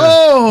owner.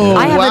 Oh,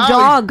 I have wow. a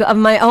dog of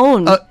my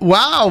own.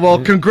 Wow. Well,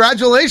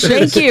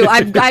 congratulations. Thank you.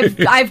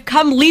 I've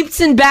come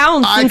leaps and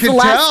bounds I since the can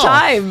last tell.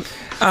 time.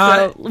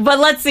 But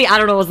let's see. I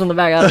don't know what's in the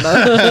bag. I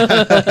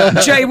don't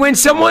know. Jay, when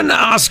someone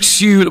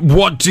asks you,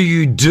 what do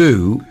you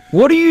do?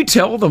 What do you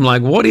tell them?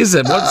 Like, what is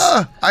it?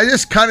 I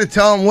just kind of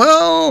tell them,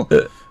 well,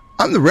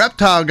 I'm the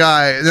reptile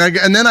guy.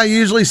 And then I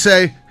usually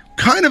say,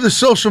 kind of the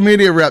social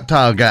media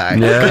reptile guy.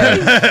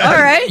 Yeah.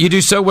 All right. You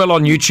do so well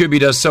on YouTube. He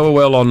does so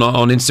well on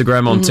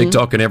Instagram, on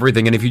TikTok, and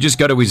everything. And if you just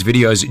go to his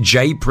videos,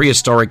 J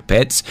Prehistoric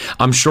Pets,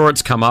 I'm sure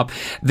it's come up.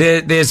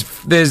 There's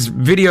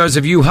videos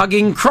of you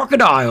hugging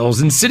crocodiles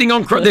and sitting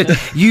on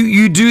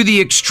you do the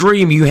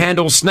extreme. You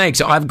handle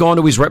snakes. I've gone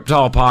to his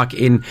reptile park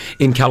in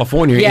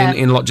California,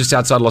 in just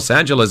outside Los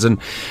Angeles, and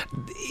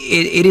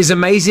it is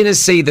amazing to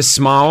see the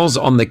smiles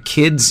on the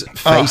kids'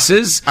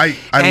 faces. I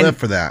live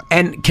for that.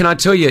 And can I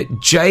tell you,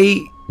 Jay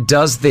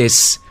does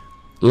this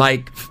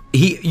like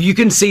you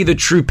can see the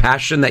true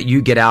passion that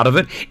you get out of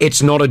it.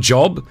 It's not a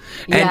job.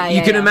 And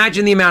you can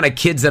imagine the amount of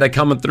kids that are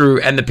coming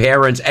through and the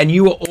parents, and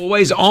you are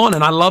always on,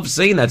 and I love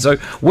seeing that. So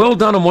well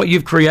done on what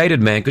you've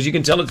created, man, because you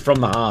can tell it's from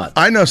the heart.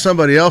 I know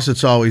somebody else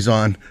that's always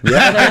on.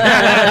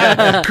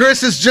 Yeah.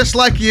 Chris is just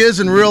like he is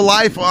in real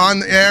life on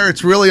the air.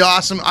 It's really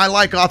awesome. I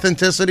like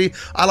authenticity.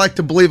 I like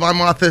to believe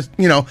I'm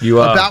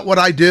about what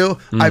I do.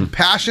 I'm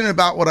passionate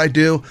about what I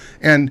do,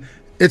 and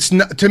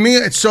to me,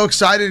 it's so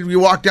excited. You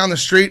walk down the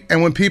street,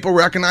 and when people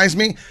recognize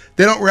me,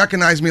 they don't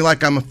recognize me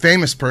like I'm a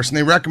famous person.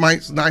 They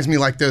recognize me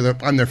like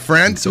I'm their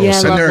friend. Awesome.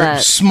 And they're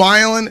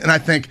smiling, and I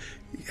think,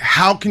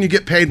 how can you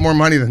get paid more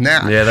money than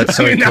that? Yeah, that's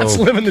so cool. That's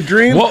living the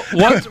dream.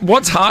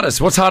 What's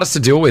hardest? What's hardest to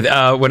deal with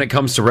when it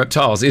comes to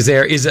reptiles? Is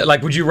it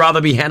like, would you rather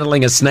be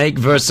handling a snake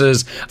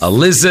versus a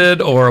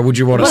lizard, or would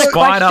you want a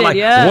spider?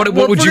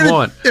 What would you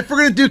want? If we're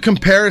gonna do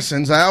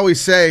comparisons, I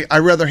always say I'd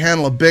rather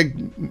handle a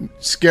big,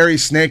 scary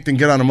snake than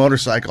get on a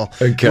motorcycle.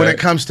 Okay. When it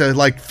comes to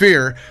like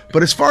fear,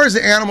 but as far as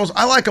the animals,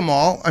 I like them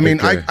all. I mean,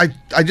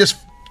 I just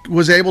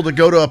was able to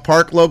go to a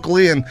park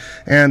locally and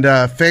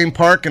Fame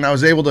Park, and I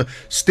was able to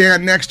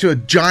stand next to a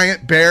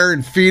giant bear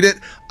and feed it.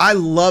 I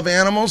love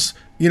animals.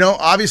 You know,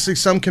 obviously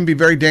some can be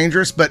very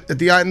dangerous, but at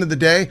the end of the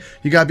day,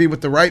 you got to be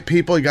with the right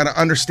people. You got to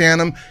understand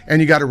them, and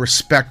you got to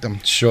respect them.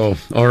 Sure.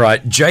 All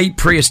right. Jay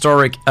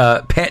Prehistoric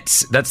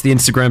Pets. That's the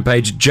Instagram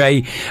page.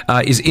 Jay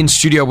is in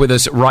studio with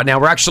us right now.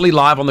 We're actually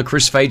live on the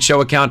Chris Fade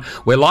Show account.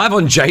 We're live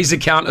on Jay's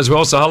account as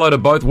well. So hello to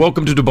both.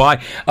 Welcome to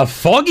Dubai. A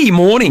foggy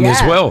morning as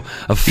well.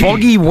 A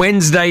foggy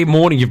Wednesday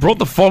morning. You've brought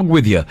the fog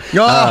with you.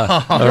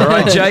 All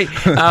right, Jay.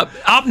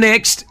 Up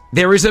next,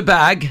 there is a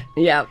bag.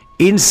 Yeah.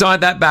 Inside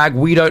that bag,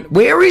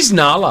 where is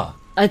Nala?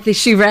 I think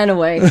she ran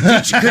away.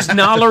 Because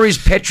Nala is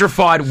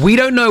petrified. We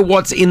don't know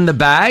what's in the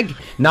bag.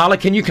 Nala,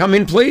 can you come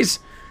in, please?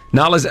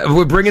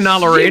 We're bringing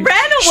Nala in. She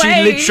ran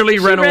away. She literally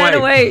ran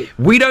away.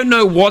 We don't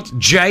know what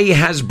Jay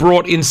has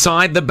brought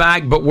inside the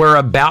bag, but we're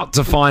about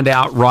to find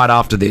out right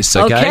after this,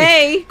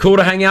 okay? Cool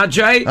to hang out,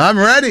 Jay? I'm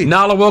ready.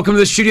 Nala, welcome to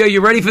the studio.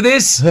 You ready for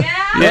this? Yeah.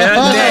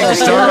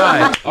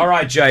 Next. All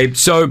right, Jay.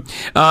 So,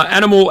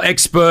 animal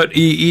expert.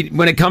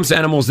 When it comes to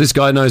animals, this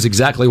guy knows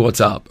exactly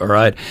what's up, all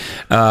right?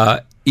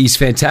 He's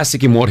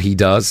fantastic in what he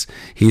does.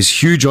 He's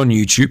huge on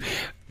YouTube.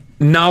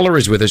 Nala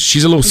is with us.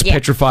 She's a little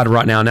petrified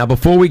right now. Now,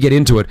 before we get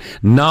into it,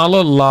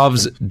 Nala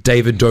loves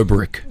David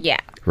Dobrik. Yeah.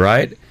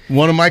 Right?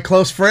 One of my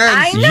close friends.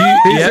 I know.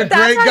 He's a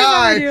great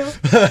guy.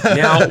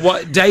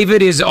 Now,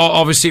 David is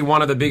obviously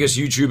one of the biggest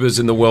YouTubers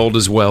in the world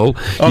as well.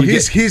 Oh,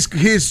 he's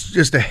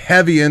just a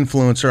heavy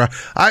influencer.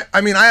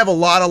 I mean, I have a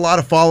lot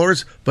of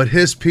followers, but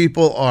his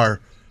people are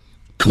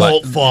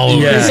cult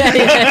followers. Yeah,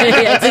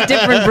 it's a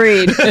different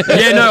breed.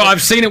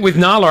 I've seen it with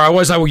Nala. I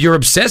was like, well, you're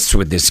obsessed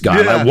with this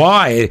guy. Yeah. Like,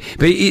 why?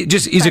 But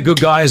he's a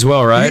good guy as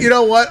well, right? You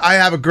know what? I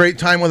have a great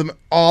time with him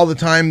all the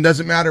time.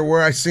 Doesn't matter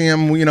where I see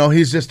him. You know,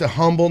 he's just a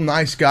humble,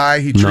 nice guy.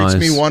 He treats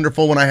me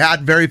wonderful. When I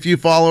had very few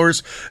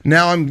followers,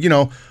 now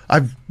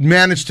I've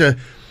managed to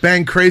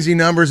bang crazy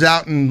numbers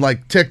out in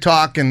like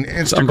TikTok and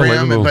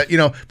Instagram,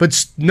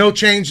 but no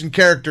change in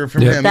character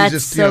from him. That's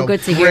He's just so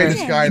good to hear.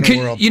 Greatest guy in the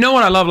world. You know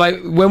what I love?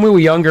 Like when we were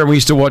younger and we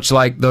used to watch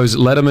like those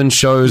Letterman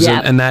shows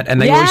and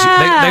they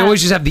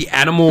always just have the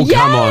animal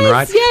come on,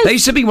 right? Yes. They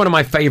used to be one of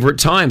my favorite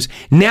times.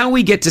 Now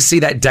we get to see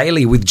that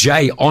daily with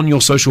Jay on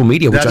your social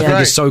media, which I think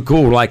is so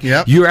cool. Like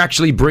you're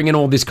actually bringing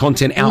all this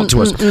content out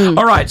to us.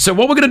 All right, so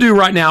what we're going to do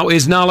right now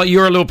is, Nala,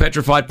 you're a little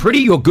petrified. Pretty,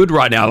 you're good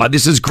right now. Like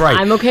this is great.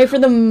 I'm okay for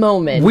the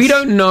moment. We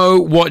don't know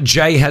what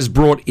Jay has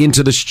brought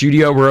into the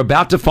studio. We're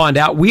about to find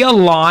out. We are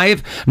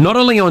live not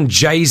only on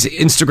Jay's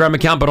Instagram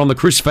account but on the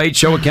Chris Fade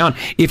Show account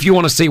if you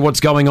want to see what's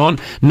going on.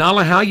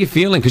 Nala, how are you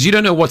feeling? Because you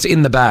don't know what's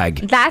in the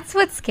bag. That's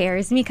what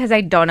scares me, because I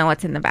don't know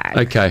what's in the bag.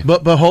 Okay.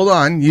 But hold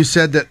on. You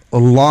said that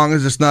as long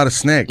as it's not a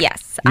snake.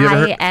 Yes.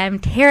 I am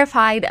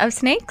terrified of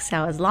snakes,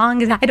 so as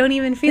long as I don't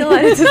even feel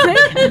that it's a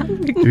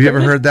snake. Have you ever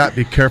heard that?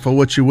 Be careful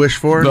what you wish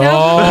for. No.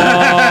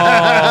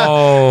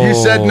 You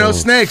said no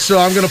snakes, so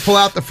I'm going to pull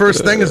out the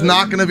first thing. Is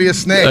not going to be a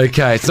snake.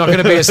 Okay, it's not going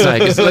to be a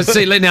snake. Let's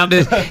see. Now,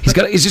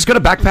 he's just got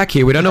a backpack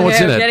here. We don't know what's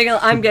in it.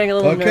 I'm getting a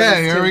little nervous.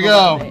 Okay, here we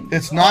go.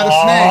 It's not a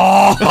snake.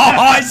 Oh,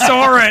 I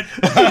saw it.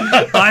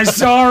 I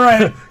saw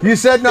it. You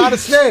said not a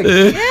snake.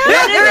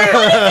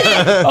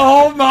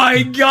 Oh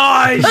my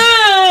gosh.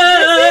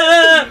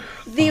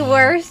 The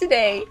worst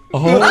day.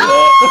 Hold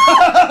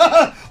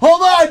on.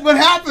 What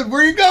happened?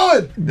 Where are you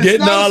going? Get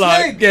Nala.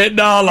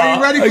 Are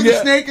you ready for the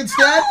snake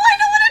instead? I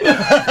don't want to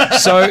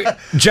So,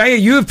 Jay,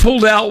 you have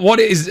pulled out what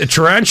is a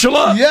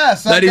tarantula?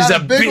 Yes, that I is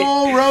got a big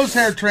old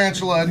rose-haired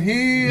tarantula,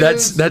 and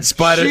that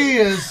spider. She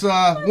is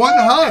wanting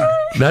to hug.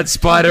 That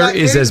spider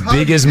is as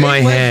big as my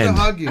hand.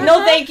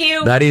 No, thank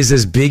you. That is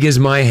as big as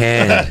my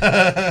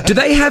hand. Do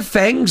they have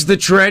fangs, the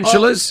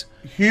tarantulas?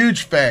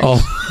 Huge fangs. Oh.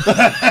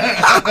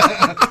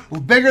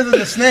 Bigger than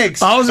the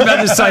snakes. I was about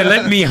to say,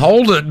 let me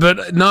hold it,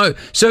 but no.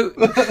 So,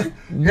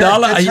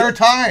 Nala, it's her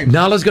time.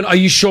 Nala's gonna. Are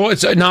you sure?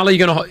 Nala,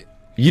 you're gonna.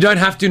 You don't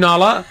have to,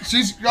 Nala.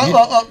 She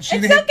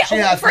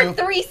has for to.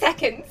 3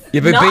 seconds.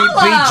 Yeah, but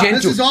be gentle.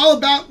 This is all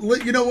about.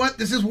 You know what?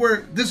 This is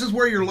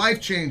where your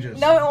life changes.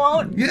 No, it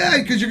won't. Yeah,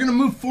 because you're gonna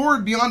move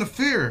forward beyond the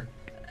fear.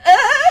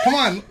 Come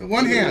on,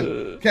 one hand.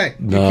 Okay,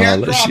 you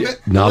can't drop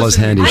it. Nala's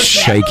hand is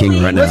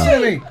shaking right now.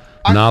 Listen to me.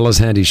 Nala's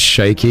hand is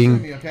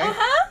shaking. Okay.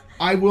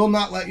 I will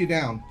not let you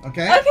down.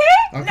 Okay.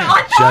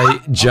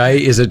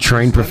 Jay is a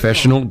trained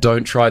professional.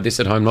 Don't try this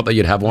at home. Not that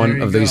you'd have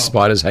one of these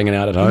spiders hanging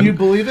out at home. Can you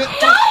believe it?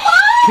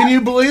 Can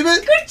you believe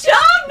it? Good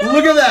job.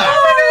 Look at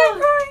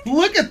that.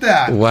 Look at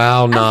that.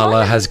 Wow,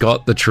 Nala has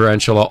got the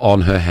tarantula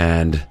on her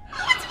hand.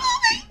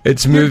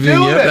 It's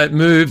moving. Yeah, that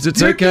moves.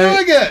 It's You're okay.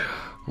 doing it.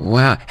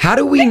 Wow. How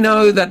do we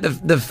know that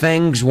the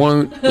fangs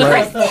won't?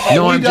 Like,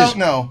 we don't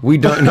know. We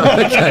don't know.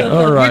 Okay.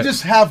 All right. We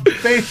just have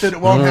faith that it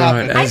won't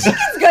happen. I think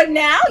it's good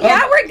now.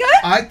 Yeah, we're good.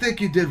 I think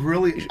you did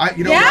really.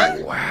 You know Yeah?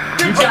 what? Wow.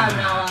 Good job,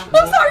 Nala.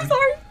 Oh,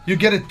 sorry. You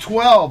get a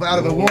 12 out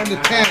of a 1 to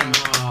 10.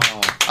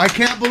 I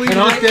can't believe you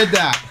just did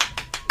that.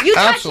 You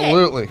touch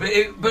Absolutely.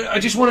 But I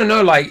just want to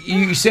know, like,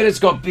 you said it's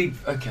got big.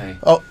 Okay.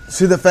 Oh,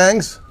 see the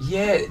fangs?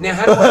 Yeah. Now,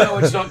 how do I know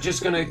it's not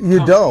just going to?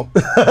 You don't.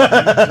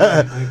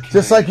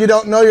 Just like you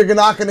don't know you're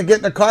not going to get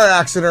in a car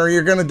accident or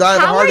you're going to die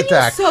of a heart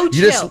attack. So you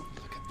just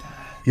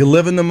you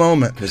live in the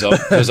moment.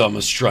 Because I'm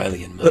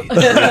Australian, mate.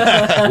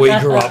 We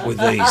grew up with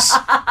these.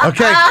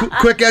 Okay,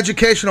 quick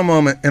educational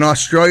moment. In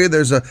Australia,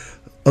 there's a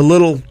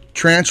little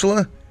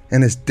tarantula.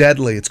 And it's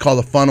deadly. It's called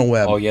a funnel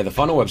web. Oh yeah, the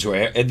funnel webs were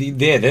there.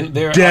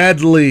 They're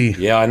deadly.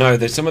 Yeah, I know.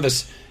 There's some of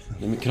this.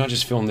 Can I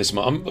just film this?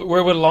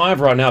 We're live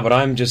right now, but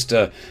I'm just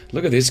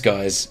look at this,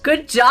 guys.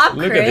 Good job,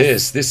 Look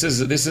Chris. at this.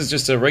 This is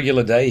just a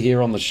regular day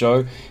here on the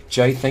show.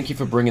 Jay, thank you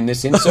for bringing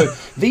this in. So,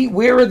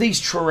 where are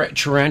these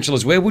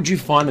tarantulas? Where would you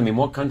find them? In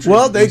what country?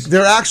 Well,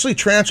 they're actually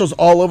tarantulas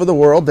all over the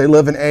world. They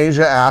live in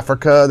Asia,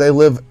 Africa. They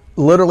live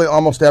literally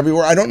almost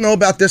everywhere. I don't know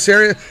about this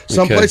area.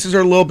 Some places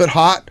are a little bit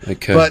hot,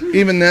 but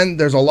even then,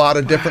 there's a lot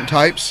of different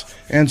types,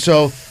 and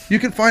so you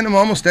can find them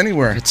almost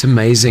anywhere. It's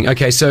amazing.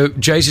 Okay, so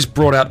Jay's just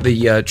brought out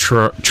the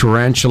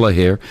tarantula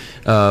here.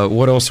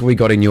 What else have we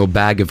got in your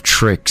bag of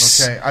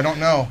tricks? Okay, I don't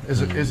know.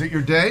 Is it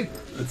your day?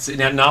 Let's see.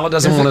 Now, Nala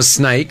doesn't want a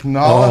snake.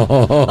 Nala? Is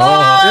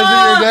it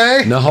your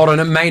day? No, hold on.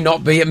 It may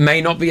not be. It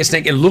may not be a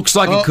snake. It looks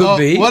like it could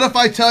be. What if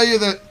I tell you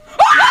that?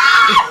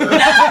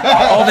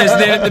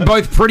 They're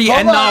both Pretty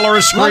and Nala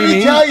are screaming. Let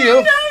me tell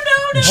you.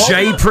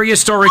 Jay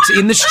Prehistorics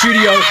in the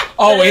studio.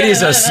 Oh, it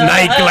is a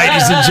snake,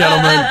 ladies and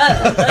gentlemen.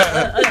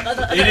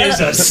 It is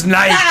a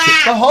snake.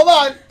 But hold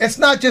on. It's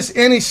not just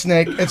any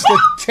snake. It's the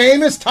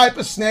tamest type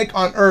of snake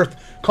on earth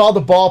called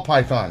a ball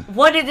python.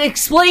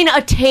 Explain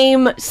a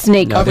tame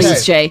snake,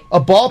 please, Jay. A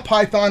ball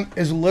python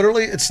is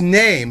literally, its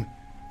name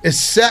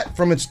is set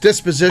from its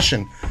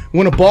disposition.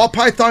 When a ball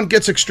python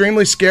gets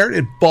extremely scared,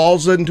 it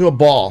balls into a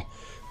ball.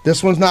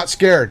 This one's not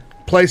scared.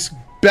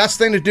 Best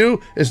thing to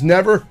do is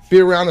never be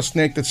around a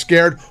snake that's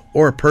scared,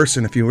 or a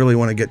person if you really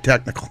want to get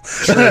technical.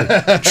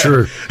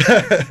 True.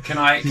 Can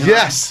I?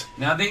 Yes.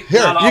 Now, you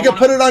can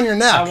put it on your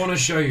neck. I want to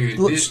show you.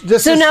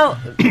 Now,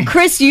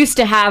 Chris used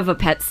to have a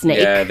pet snake.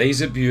 Yeah,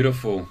 these are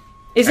beautiful.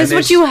 Is this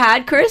what you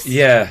had, Chris?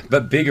 Yeah,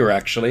 but bigger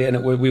actually,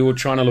 and we were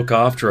trying to look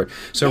after it.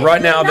 So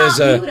right now there's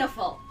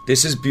beautiful.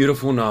 This is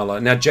beautiful,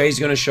 Nala. Now Jay's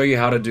going to show you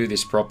how to do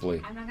this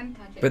properly. I'm not going to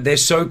touch it. But they're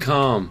so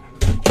calm.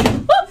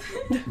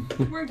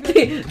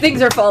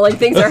 Things are falling.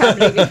 Things are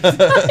happening.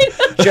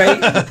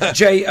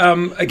 Jay.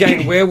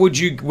 Again, where would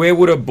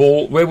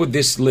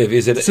this live?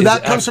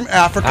 That comes from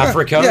Africa.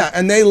 Africa. Yeah,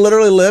 and they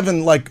literally live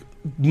in like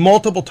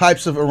multiple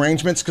types of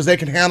arrangements because they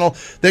can handle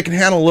a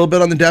little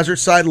bit on the desert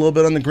side, a little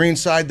bit on the green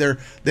side.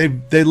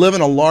 They live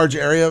in a large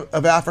area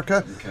of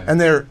Africa,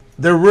 and they're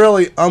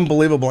really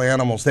unbelievable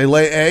animals. They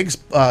lay eggs.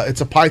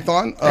 It's a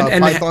python.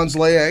 Pythons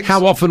lay eggs.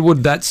 How often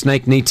would that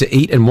snake need to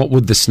eat, and what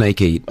would the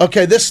snake eat?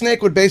 Okay, this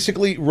snake would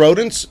basically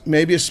rodents,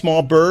 maybe a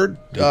small bird.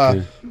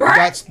 I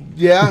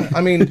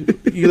mean,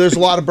 there's a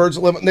lot of birds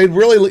that live. They'd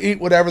really eat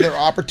whatever they're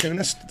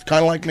opportunists,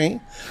 kind of like me.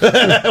 When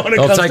it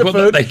comes to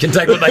food. They can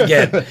take what they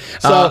get.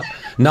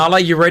 Nala,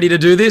 you ready to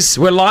do this?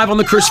 We're live on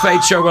the Chris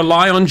Fade Show. We're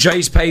live on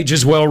Jay's page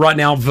as well right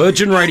now.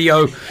 Virgin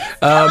Radio.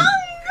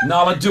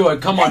 Nala, do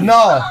it. Come on.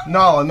 Nala.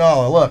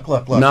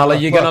 Look. Nala,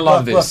 you're going to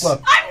love this.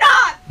 Look. I'm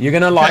not. You're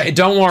going to like it.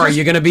 Don't worry.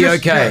 You're going to be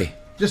okay.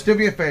 Just do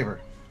me a favor.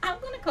 I'm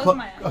going to close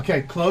my eyes.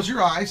 Okay, close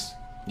your eyes.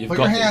 You've Put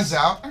got your hands this.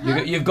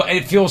 out. You've got.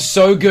 It feels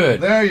so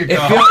good. There you go.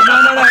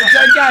 No. It's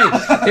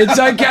okay. It's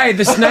okay.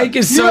 The snake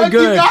is so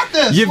good. You got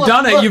this. You've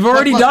done it. You've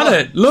already done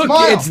it. Look,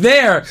 Smile. it's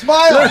there.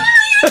 Smile. Look.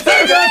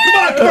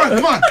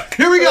 Come on.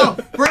 Here we go.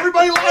 For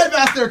everybody live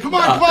out there. Come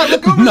on.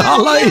 Look over there.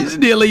 Nala is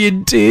nearly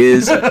in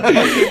tears. Take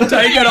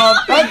it off.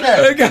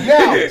 Okay.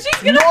 Now, She's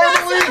gonna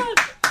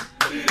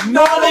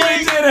Nala,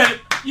 you did it.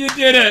 You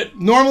did it.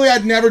 Normally,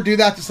 I'd never do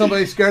that to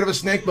somebody scared of a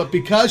snake, but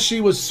because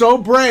she was so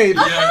brave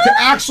to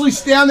actually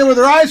stand there with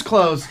her eyes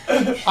closed,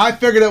 I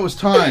figured it was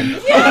time.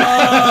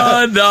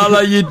 Oh,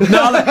 Nala, give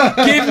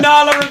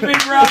Nala a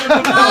big round of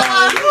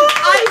applause.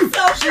 I'm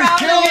so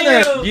proud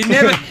of you.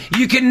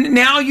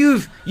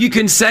 You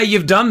can say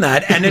you've done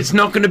that, and it's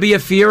not going to be a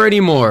fear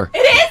anymore. It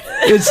is.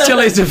 It still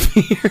is a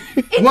fear.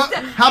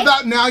 How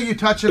about now you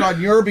touch it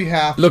on your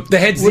behalf? Look, the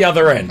head's the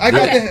other end. I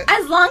got the head.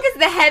 As long as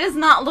the head is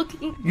not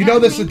looking. You know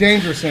this is a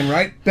dangerous thing,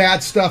 right?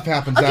 Bad stuff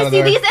happens out Okay, of see,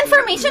 there. these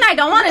information I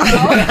don't want to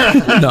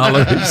know.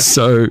 Nala is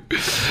so.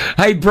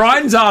 Hey,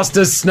 Brian's asked,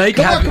 does snake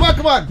have?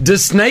 Come on.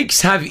 Does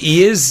snakes have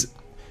ears?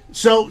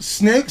 So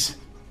snakes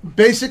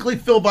basically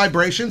feel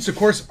vibrations. Of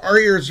course, our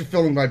ears are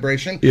feeling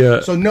vibration.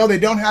 Yeah. So no, they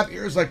don't have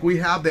ears like we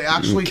have. They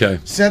actually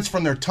sense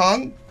from their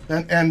tongue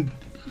and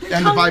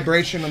the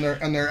vibration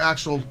and their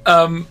actual.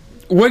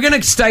 We're going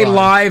to stay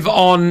live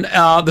on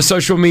the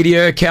social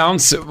media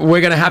accounts.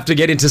 We're going to have to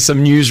get into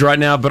some news right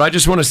now, but I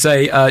just want to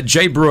say,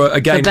 Jay Brewer,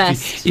 again,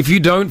 if you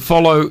don't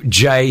follow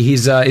Jay,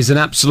 he's an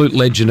absolute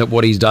legend at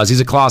what he does.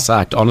 He's a class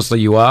act, honestly,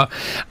 you are.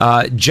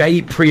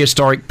 Jay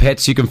Prehistoric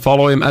Pets, you can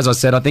follow him. As I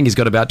said, I think he's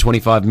got about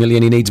 25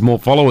 million. He needs more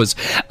followers.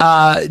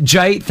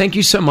 Jay, thank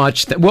you so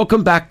much.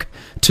 Welcome back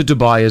to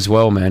Dubai as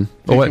well, man.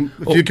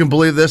 If you can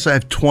believe this, I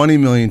have 20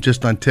 million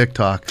just on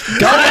TikTok.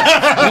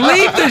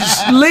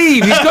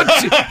 Leave. He's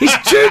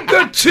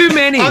got too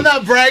many. I'm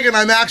not bragging.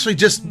 I'm actually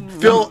just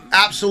feel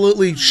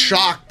absolutely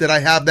shocked that I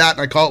have that,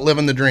 and I call it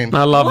living the dream.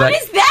 I love that.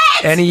 What is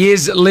that? And he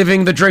is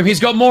living the dream. He's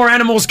got more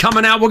animals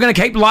coming out. We're going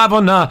to keep live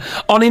on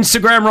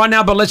Instagram right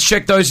now, but let's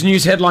check those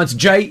news headlines.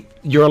 Jay,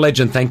 you're a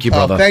legend. Thank you,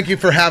 brother. Thank you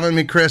for having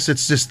me, Chris.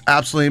 It's just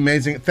absolutely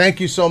amazing. Thank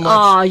you so much.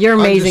 Oh, you're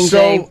amazing, I'm just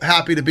Jay. so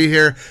happy to be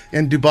here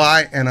in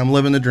Dubai, and I'm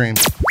living the dream.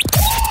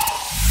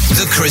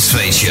 The Chris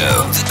Fade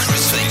Show.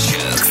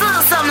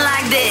 Something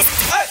like this.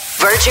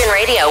 Virgin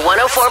Radio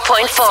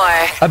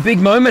 104.4. A big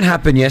moment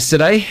happened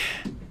yesterday.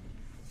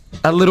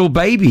 A little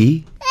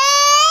baby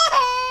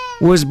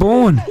was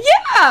born.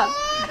 Yeah.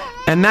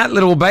 And that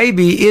little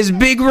baby is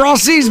Big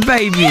Rossi's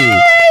baby.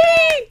 Yay!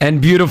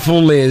 And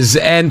beautiful Liz.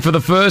 And for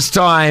the first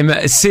time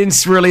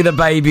since really the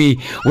baby,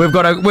 we've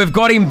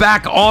got him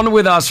back on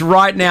with us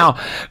right now.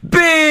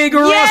 Big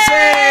Rossi!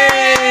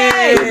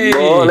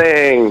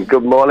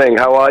 Good morning.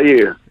 How are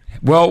you?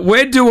 Well,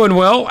 we're doing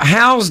well.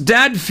 How's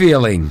Dad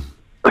feeling?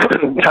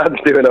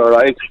 Dad's doing all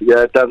right.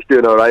 Yeah, Dad's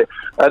doing all right.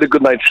 I had a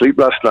good night's sleep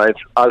last night,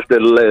 as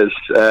did Liz.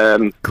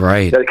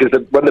 Great. Because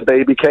when the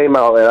baby came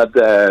out, it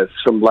had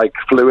some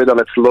fluid on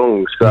its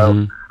lungs,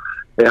 so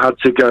it had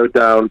to go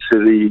down to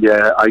the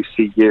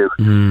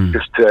ICU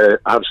just to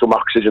have some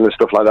oxygen and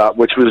stuff like that,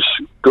 which was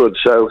good.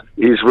 So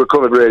he's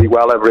recovered really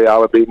well every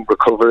hour, been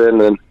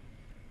recovering, and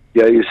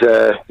yeah,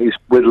 he's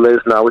with Liz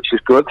now, which is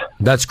good.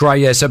 That's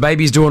great, yeah. So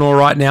baby's doing all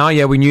right now.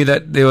 Yeah, we knew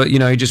that,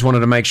 he just wanted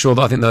to make sure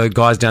that I think the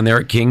guys down there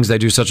at King's, they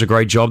do such a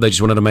great job. They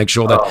just wanted to make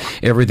sure that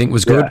everything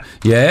was good.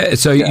 Yeah.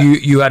 So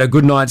you had a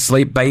good night's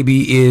sleep.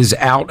 Baby is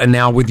out and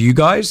now with you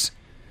guys?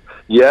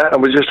 Yeah,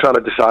 and we're just trying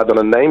to decide on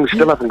a name. We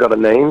still haven't got a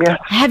name yet.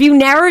 Have you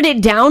narrowed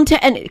it down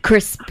to... And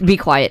Chris, be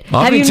quiet.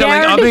 I've been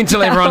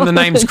telling everyone the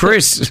name's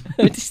Chris.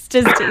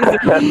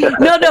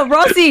 No,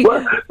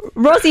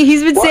 Rossi,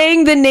 he's been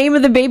saying the name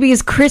of the baby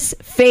is Chris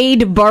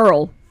Fade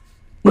Burrell.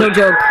 No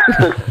joke.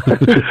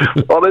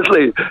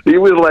 Honestly, he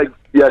was like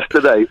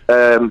yesterday,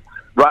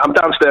 right, I'm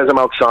downstairs, I'm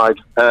outside,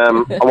 I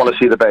want to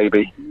see the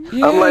baby.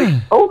 Yeah. I'm like,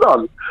 hold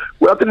on.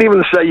 Well, I didn't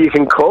even say you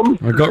can come.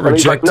 I got and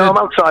he's rejected. like, no, I'm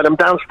outside, I'm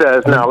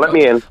downstairs now, let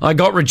me in. I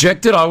got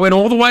rejected. I went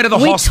all the way to the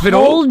hospital.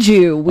 We told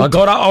you.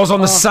 I was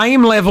on the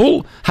same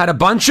level, had a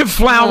bunch of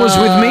flowers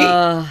with me.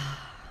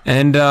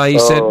 And he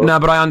said, no,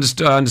 but I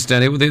understand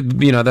it. They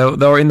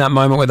were in that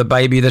moment where the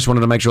baby, they just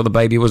wanted to make sure the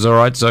baby was all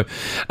right. So,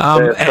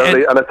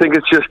 totally. And I think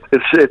it's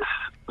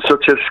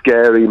such a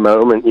scary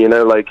moment, when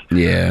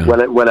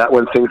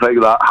things like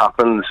that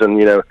happens, and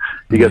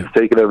he gets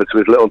taken over to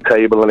his little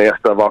table and he has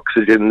to have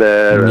oxygen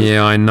there. And,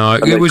 I know.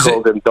 And they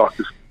called in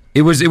doctors.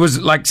 It was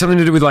like something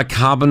to do with like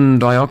carbon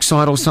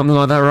dioxide or something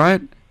like that,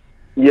 right?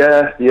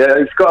 Yeah.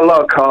 It's got a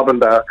lot of carbon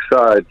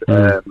dioxide.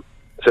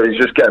 So he's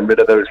just getting rid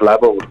of those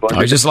levels.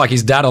 He's just like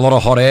his dad, a lot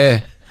of hot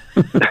air.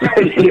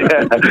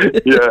 yeah.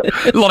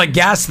 A lot of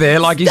gas there,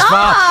 like his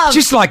father.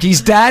 Just like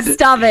his dad.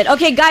 Stop it.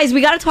 Okay, guys, we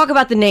got to talk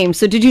about the name.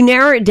 So did you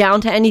narrow it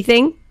down to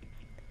anything?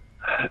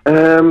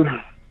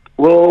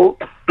 Well,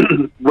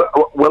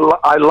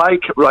 I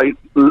like,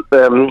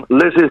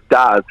 Liz's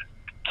dad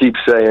keeps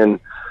saying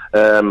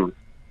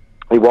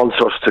he wants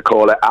us to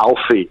call it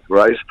Alfie,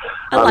 right?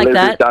 I like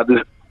Liz's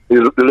that.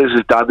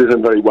 Liz's dad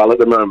isn't very well at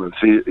the moment.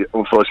 He's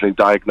unfortunately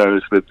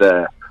diagnosed with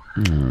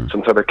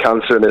some type of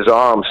cancer in his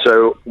arm.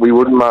 So we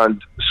wouldn't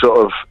mind sort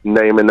of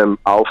naming him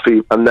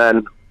Alfie. And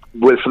then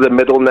for the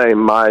middle name,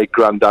 my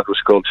granddad was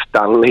called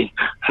Stanley,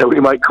 so we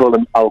might call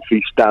him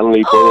Alfie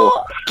Stanley Burrell.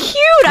 Oh,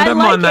 cute! I don't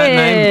mind that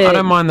name. I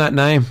don't mind that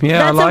name.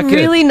 Yeah, That's I like it. a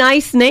really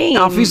nice name.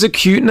 Alfie's a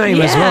cute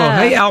name as well.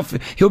 Hey, Alf.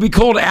 He'll be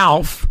called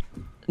Alf.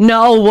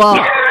 No,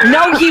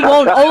 no, he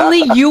won't.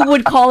 Only you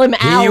would call him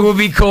Alf. He will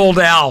be called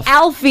Alf.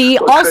 Alfie.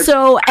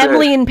 Also,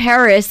 Emily in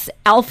Paris.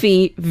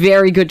 Alfie,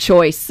 very good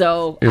choice.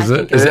 So Is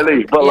it?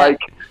 Really? But like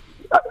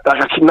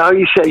now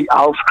you say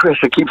Alf, Chris,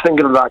 I keep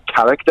thinking of that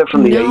character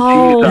from the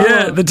 80s.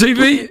 Yeah, the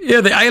TV.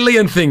 Yeah, the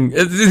alien thing.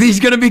 He's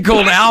going to be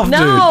called Alf, No.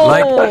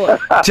 dude.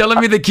 Like, telling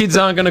me the kids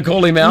aren't going to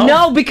call him Alf?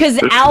 No, because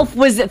Alf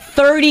was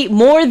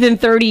more than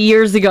 30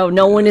 years ago.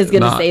 No one is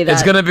going to say that.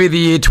 It's going to be the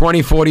year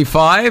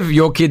 2045.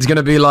 Your kid's going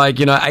to be like,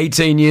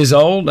 18 years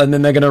old, and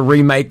then they're going to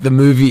remake the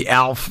movie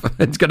Alf.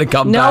 It's going to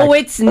come back. No,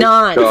 it's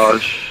not.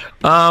 Gosh.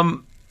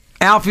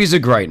 Alfie's a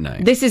great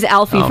name. This is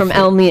Alfie from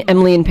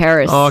Emily in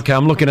Paris. Oh, okay,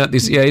 I'm looking at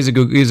this. Yeah, he's a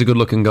good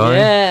looking guy.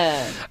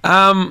 Yeah.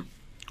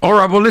 All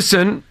right. Well,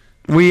 listen,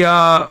 we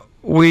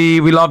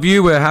love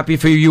you. We're happy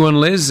for you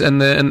and Liz.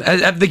 And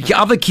have the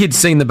other kids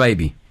seen the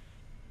baby?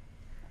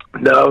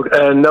 No,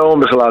 no one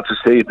was allowed to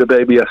see the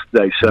baby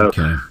yesterday, so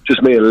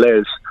just me and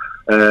Liz.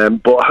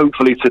 But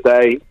hopefully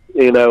today,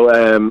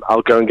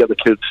 I'll go and get the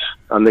kids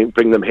and then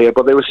bring them here.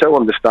 But they were so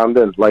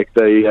understanding. Like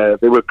they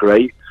were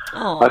great.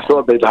 Aww. I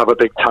thought they'd have a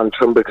big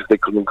tantrum because they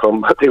couldn't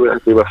come, but they were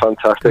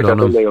fantastic. I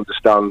think they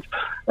understand.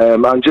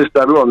 And just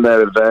everyone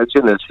there at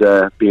Virgin has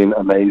been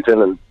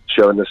amazing and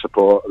showing the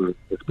support, and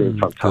it's been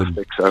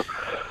fantastic. So.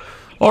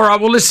 All right,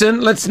 well,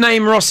 listen, let's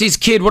name Rossi's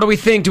kid. What do we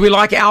think? Do we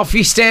like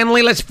Alfie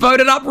Stanley? Let's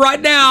vote it up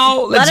right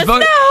now. Let's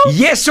vote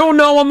yes or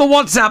no on the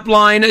WhatsApp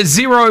line,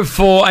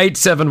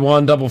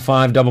 04871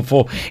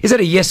 5544. Is that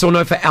a yes or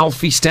no for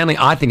Alfie Stanley?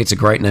 I think it's a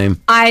great name.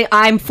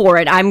 I'm for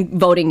it. I'm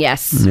voting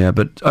yes. Yeah,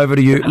 but over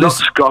to you. It's not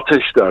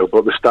Scottish, though,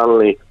 but the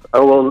Stanley...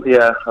 Oh, well,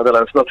 yeah, I don't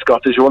know. It's not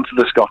Scottish. You wanted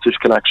the Scottish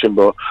connection,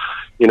 but...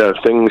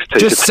 things take...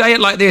 Just say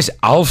it like this,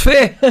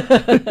 Alfie.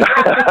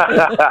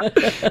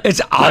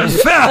 It's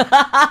Alfie.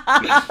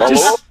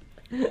 Just,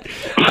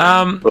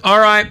 all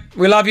right.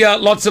 We love you.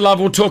 Lots of love.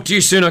 We'll talk to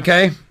you soon,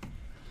 okay?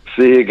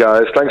 See you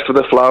guys. Thanks for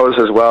the flowers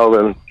as well,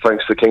 and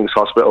thanks to King's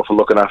Hospital for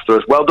looking after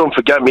us. Well done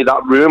for getting me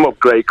that room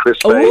upgrade, Chris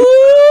Bay.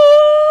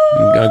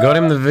 I got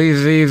him the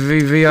VIP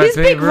He's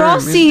Big room.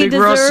 Rossi. He's Big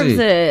Deserves Rossi.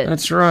 it.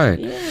 That's right.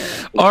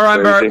 Yeah. All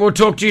right, Merrick. We'll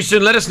talk to you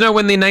soon. Let us know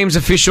when the name's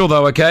official,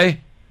 though, okay?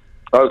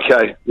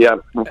 Okay, yeah.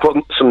 We'll put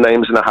some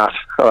names in a hat.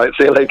 All right,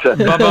 see you later.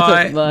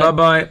 Bye-bye.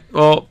 Bye-bye.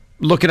 Well,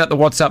 looking at the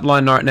WhatsApp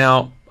line right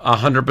now,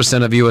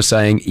 100% of you are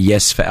saying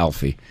yes for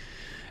Alfie.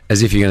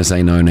 As if you're going to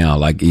say no now.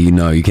 Like,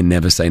 you can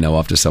never say no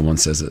after someone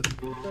says it.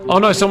 Oh,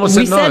 no, someone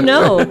said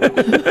no. We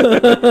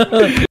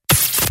said no.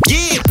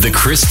 The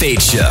Chris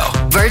Fade Show.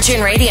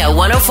 Virgin Radio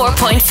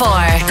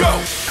 104.4.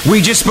 Go. We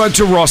just spoke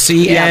to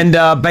Rossi, and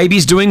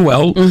baby's doing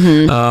well.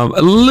 Mm-hmm.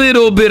 A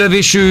little bit of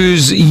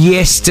issues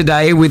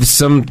yesterday with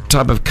some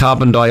type of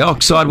carbon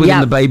dioxide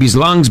within the baby's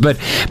lungs, but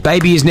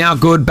baby is now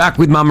good, back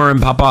with mama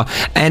and papa,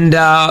 and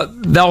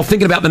they were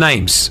thinking about the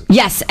names.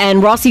 Yes,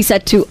 and Rossi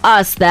said to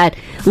us that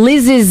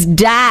Liz's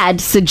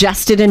dad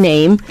suggested a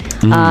name,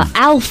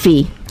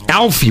 Alfie.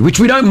 Alfie, which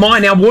we don't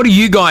mind. Now, what do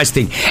you guys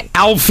think?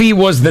 Alfie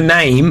was the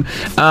name.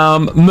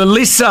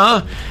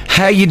 Melissa,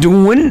 how you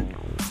doing?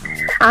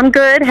 I'm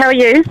good. How are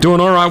you?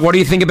 Doing all right. What do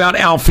you think about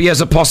Alfie as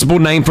a possible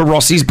name for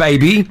Rossi's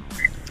baby?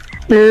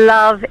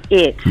 Love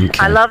it. Okay.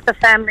 I love the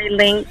family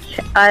link.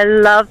 I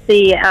love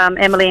the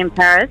Emily in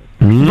Paris.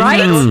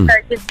 Right? Also,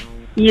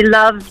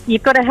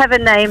 you've got to have a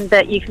name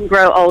that you can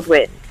grow old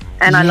with,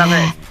 and I love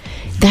it.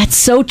 That's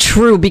so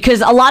true, because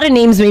a lot of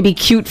names may be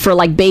cute for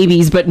like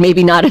babies, but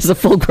maybe not as a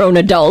full-grown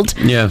adult.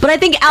 Yeah. But I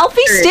think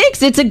Alfie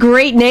sticks. It's a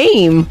great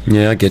name.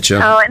 Yeah, I get you.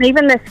 Oh, and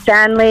even the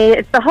Stanley,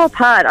 it's the whole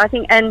part, I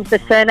think, and the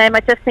surname,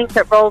 I just think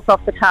that rolls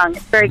off the tongue.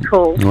 It's very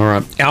cool. All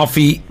right,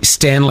 Alfie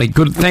Stanley.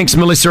 Good. Thanks,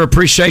 Melissa.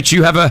 Appreciate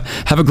you. Have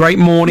a great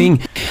morning.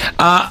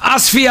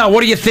 Asfia,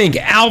 what do you think?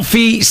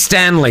 Alfie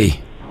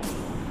Stanley.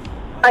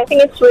 I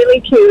think it's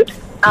really cute.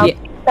 Alfie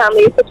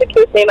Stanley is such a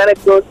cute name, and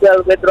it goes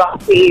well with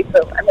Rossi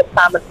and his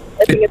family.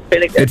 I think it's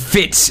really good. It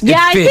fits.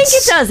 Yeah, I think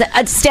it does.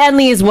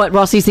 Stanley is what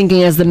Rossi's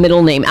thinking as the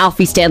middle name.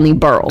 Alfie Stanley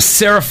Burrell.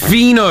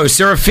 Serafino.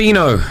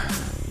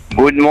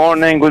 Good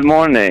morning.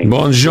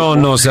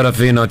 Buongiorno,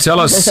 Serafino.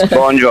 Tell us.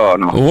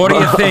 Buongiorno. What do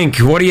you think?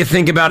 What do you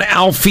think about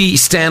Alfie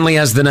Stanley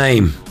as the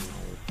name?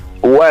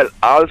 Well,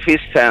 Alfie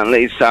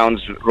Stanley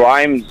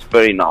rhymes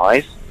very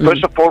nice.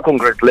 First of all,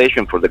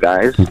 congratulations for the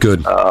guys.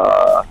 Good.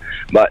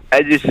 But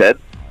as you said,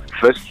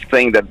 first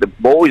thing that the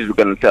boys were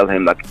going to tell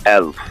him, like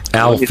Elf.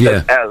 Elf, when he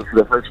said Elf,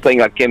 the first thing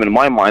that came in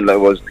my mind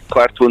was the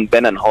cartoon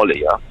Ben and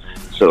Holly, yeah?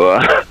 So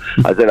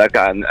I said,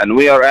 and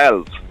we are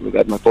Elf. You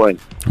got my point.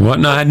 What?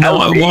 No,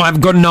 I've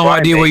got no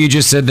idea what you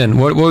just said then.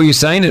 What were you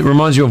saying? It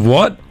reminds you of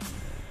what?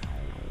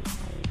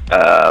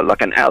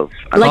 Like an elf.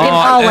 Like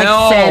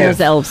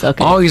Santa's elves.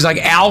 Okay. Oh, he's like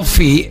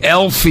Alfie.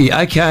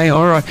 Okay,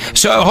 all right.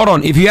 So hold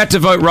on. If you had to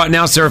vote right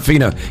now,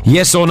 Serafino,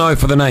 yes or no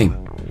for the name?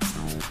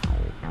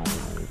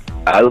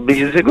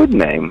 Albie is a good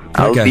name.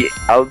 Okay.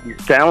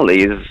 Albie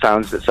Stanley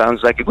sounds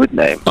like a good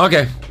name.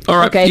 Okay. All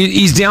right. Okay.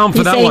 He's down for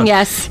He's that saying one.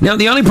 yes. Now,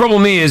 the only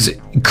problem is,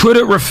 could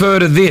it refer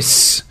to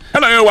this?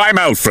 Hello, I'm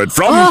Alfred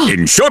from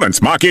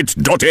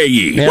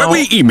insurancemarket.ae, Now- where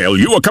we email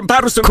you a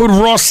comparison. Could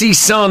Rossi's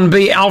son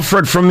be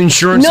Alfred from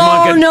Insurance No,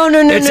 Market? no.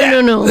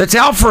 It's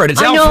Alfred.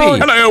 It's I Alfie.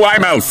 know. Hello,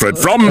 I'm Alfred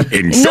from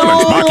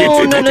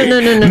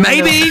insurancemarket.ae. No.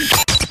 Maybe.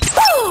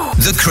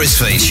 The Chris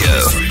Face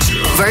Show.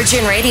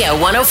 Virgin Radio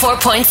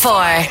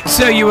 104.4.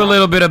 Tell you a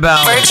little bit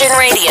about Virgin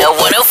Radio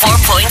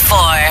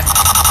 104.4.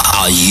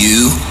 Are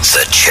you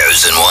the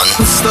chosen one?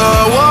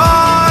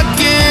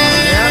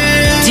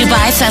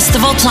 Dubai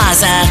Festival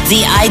Plaza,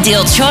 the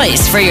ideal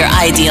choice for your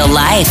ideal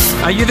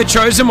life. Are you the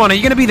chosen one? Are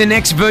you going to be the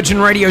next Virgin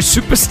Radio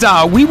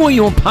superstar? We want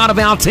you a part of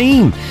our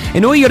team.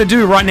 And all you got to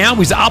do right now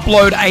is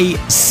upload a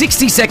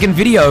 60-second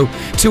video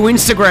to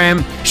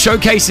Instagram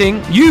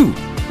showcasing you.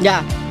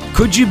 Yeah.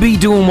 Could you be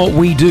doing what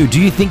we do? Do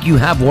you think you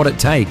have what it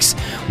takes?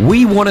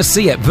 We want to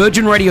see it.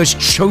 Virgin Radio's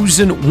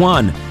chosen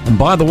one. And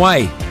by the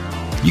way,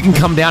 you can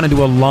come down and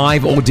do a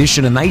live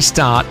audition, and they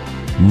start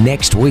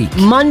next week.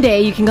 Monday,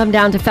 you can come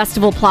down to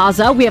Festival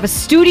Plaza. We have a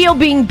studio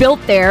being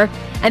built there,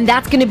 and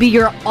that's going to be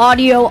your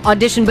audio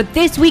audition. But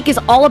this week is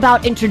all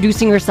about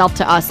introducing yourself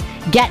to us.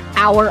 Get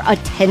our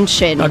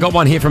attention. I got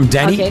one here from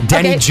Danny. Okay,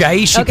 Danny okay,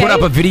 J. She put okay.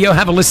 up a video.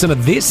 Have a listen to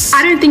this.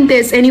 I don't think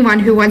there's anyone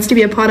who wants to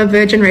be a part of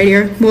Virgin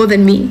Radio more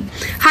than me.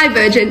 Hi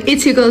Virgin,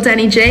 it's your girl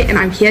Danny J, and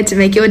I'm here to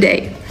make your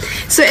day.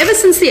 So ever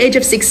since the age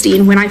of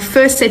 16, when I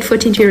first set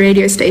foot into a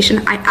radio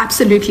station, I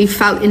absolutely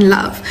fell in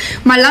love.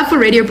 My love for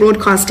radio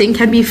broadcasting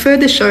can be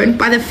further shown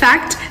by the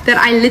fact that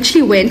I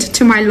literally went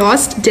to my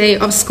last day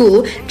of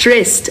school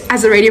dressed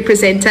as a radio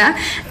presenter,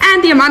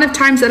 and the amount of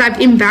times that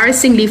I've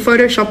embarrassingly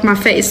photoshopped my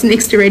face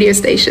next to radio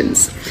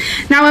stations.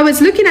 Now, I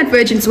was looking at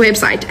Virgin's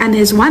website, and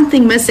there's one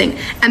thing missing,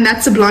 and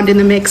that's a blonde in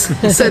the mix.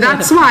 So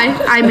that's why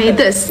I made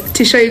this,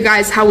 to show you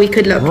guys how we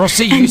could look.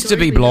 Rossi used to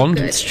be blonde.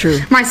 It's true.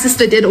 My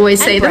sister did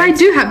always say that I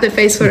do have the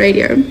face for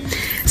radio.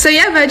 So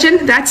yeah,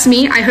 Virgin, that's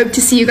me. I hope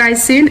to see you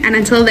guys soon, and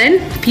until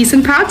then, peace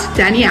and pout.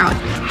 Danny out.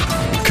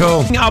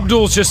 Cool.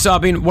 Abdul's just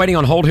been waiting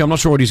on hold here. I'm not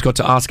sure what he's got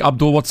to ask.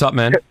 Abdul, what's up,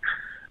 man?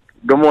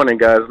 Good morning,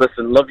 guys.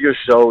 Listen, love your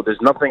show.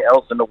 There's nothing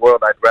else in the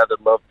world I'd rather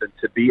love than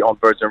to be on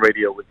Virgin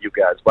Radio with you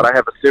guys. But I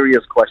have a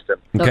serious question.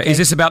 Okay. Is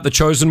this about the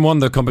chosen one,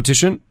 the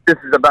competition? This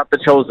is about the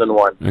chosen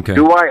one. Okay.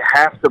 Do I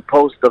have to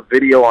post a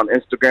video on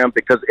Instagram?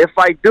 Because if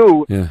I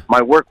do,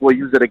 my work will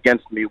use it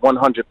against me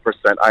 100%.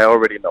 I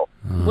already know.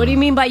 What do you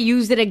mean by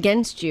use it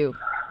against you?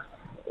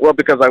 Well,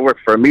 because I work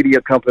for a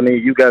media company.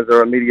 You guys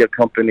are a media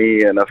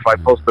company. And if I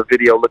post a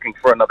video looking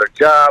for another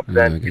job,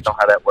 then you know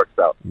how that works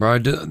out. Bro,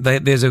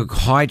 there's a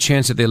high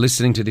chance that they're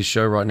listening to this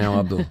show right now,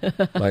 Abdul.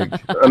 Like,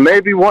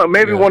 maybe one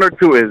or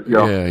two is. You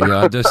know.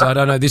 Yeah. I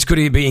don't know. This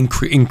could be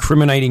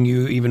incriminating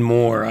you even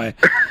more.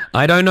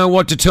 I don't know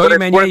what to tell you,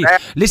 man.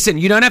 Listen,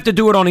 you don't have to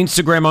do it on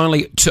Instagram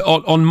only.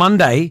 On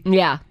Monday.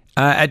 Yeah.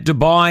 At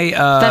Dubai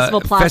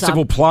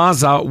Festival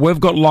Plaza, we've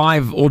got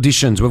live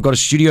auditions. We've got a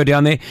studio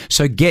down there.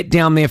 So get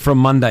down there from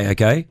Monday,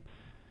 okay?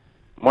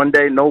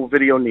 Monday, no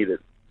video needed.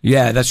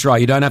 Yeah, that's right.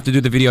 You don't have to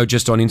do the video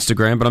just on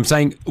Instagram. But I'm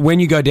saying when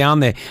you go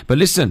down there. But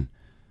listen,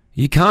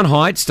 you can't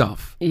hide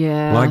stuff.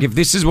 Yeah. Like if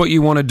this is what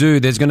you want to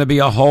do, there's going to be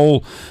a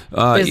whole...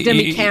 there's going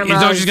to be cameras.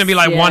 It's not just going to be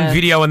like one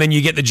video and then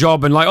you get the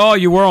job and like, oh,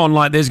 you were on.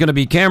 Like there's going to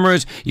be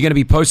cameras. You're going to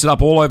be posted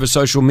up all over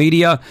social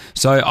media.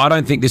 So I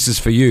don't think this is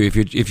for you. If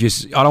you,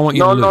 I don't want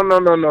you to... No.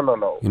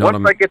 You know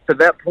Once I get to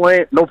that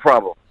point, no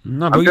problem.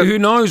 No, but who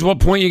knows what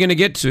point you're going to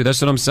get to?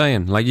 That's what I'm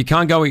saying. Like you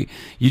can't go... You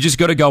just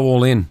got to go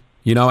all in.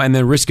 You know, and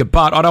then risk it.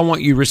 But I don't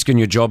want you risking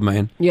your job,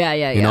 man. Yeah.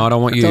 You know, I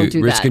don't want you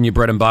risking that. your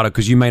bread and butter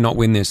because you may not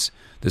win this.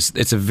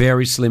 It's a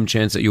very slim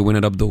chance that you'll win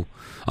it, Abdul.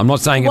 I'm not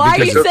saying Why it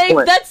because... are you saying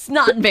that's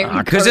not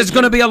very because there's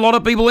going to be a lot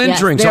of people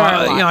entering. Yes, so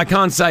I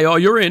can't say, oh,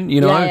 you're in,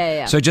 you know.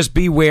 Yeah. So just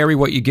be wary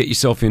what you get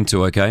yourself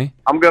into, okay?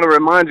 I'm going to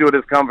remind you of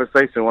this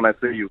conversation when I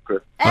see you,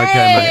 Chris.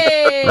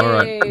 Okay, mate. All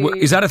right.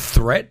 Is that a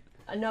threat?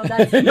 No,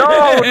 that's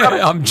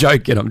I'm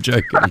joking.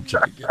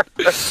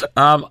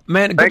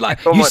 Man, good luck.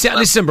 So much,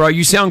 listen, bro,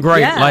 you sound great.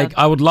 Yeah. Like,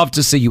 I would love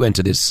to see you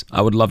enter this.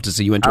 I would love to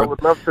see you enter I it.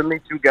 would love to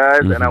meet you guys,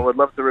 and I would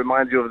love to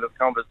remind you of this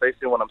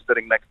conversation when I'm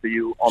sitting next to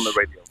you on the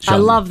radio. I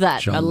love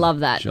that. I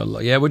love that.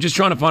 Yeah, we're just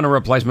trying to find a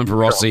replacement for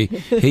Rossi.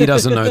 He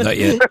doesn't know that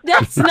yet.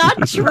 That's not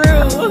true.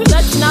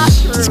 That's not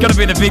true. It's going to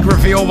be the big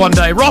reveal one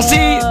day. Rossi,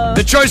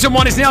 the chosen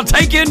one, is now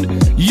taking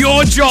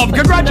your job.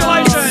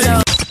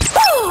 Congratulations.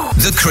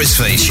 The Chris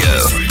Face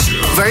Show.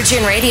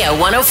 Virgin Radio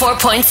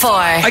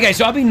 104.4. Okay,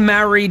 so I've been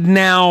married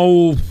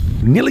now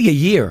nearly a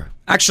year.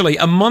 Actually,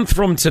 a month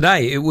from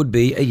today, it would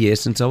be a year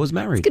since I was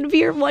married. It's going to be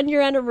your 1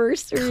 year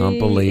anniversary. Can't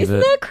believe Isn't it.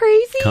 that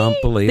crazy? Can't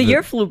believe the it.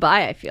 year flew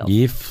by, I feel.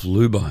 Year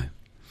flew by.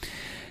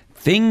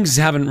 Things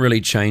haven't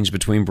really changed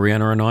between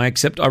Brianna and I,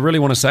 except I really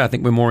want to say I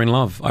think we're more in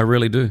love. I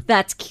really do.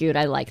 That's cute.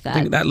 I like that. I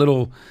think that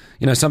little,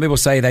 some people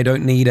say they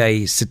don't need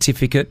a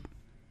certificate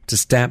to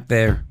stamp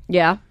their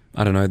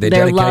I don't know, their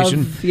Their dedication.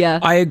 love, yeah.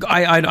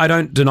 I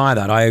don't deny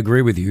that. I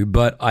agree with you,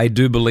 but I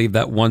do believe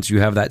that once you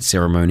have that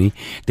ceremony,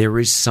 there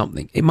is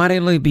something. It might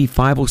only be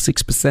 5 or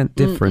 6%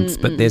 difference,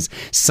 but there's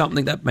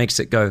something that makes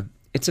it go,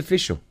 it's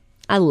official.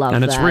 I love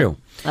and that. it's real.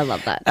 I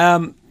love that.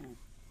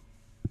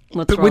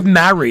 But with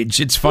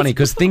marriage, it's funny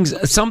because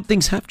some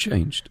things have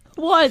changed.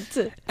 What?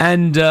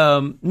 And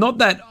not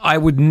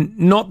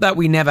that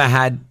we never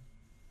had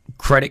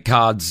credit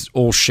cards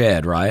all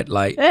shared, right?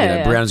 Like,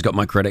 Brianna's got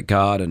my credit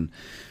card, and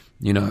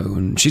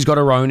and she's got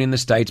her own in the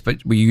States,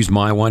 but we use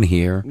my one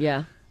here.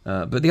 Yeah.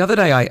 But the other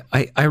day,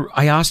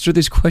 I asked her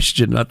this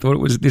question. I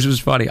thought this was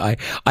funny. I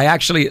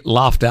actually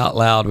laughed out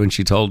loud when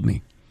she told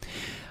me.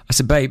 I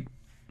said, "Babe,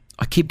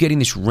 I keep getting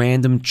this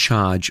random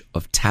charge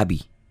of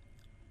Tabby.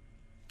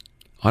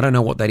 I don't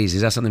know what that is.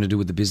 Is that something to do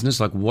with the business?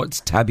 Like,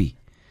 what's Tabby?"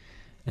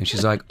 And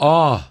she's like,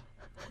 "Oh,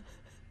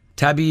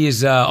 Tabby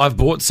is, I've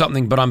bought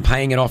something, but I'm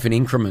paying it off in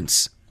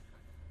increments."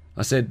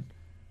 I said,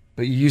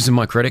 "But you're using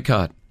my credit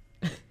card."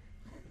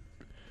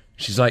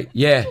 She's like,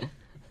 "Yeah."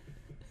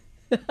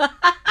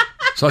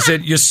 So I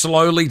said, "You're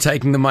slowly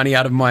taking the money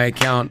out of my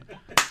account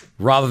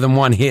rather than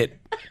one hit."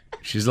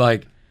 She's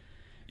like,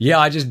 "Yeah,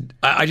 I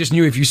just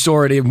knew if you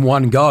saw it in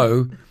one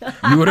go,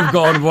 you would have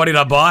gone, what did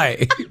I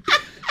buy?"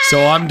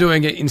 So I'm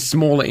doing it in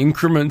smaller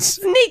increments.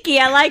 Sneaky,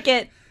 I like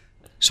it.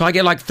 So I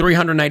get like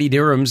 380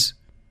 dirhams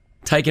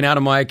taken out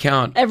of my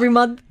account. Every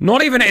month?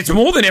 Not even, it's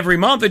more than every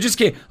month.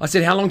 I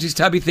said, "How long's this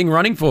Tabby thing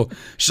running for?"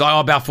 She's like, "Oh,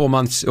 about 4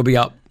 months. It'll be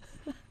up."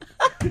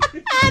 That's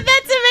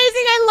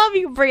amazing. I love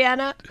you,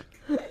 Brianna.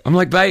 I'm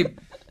like, "Babe,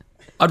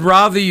 I'd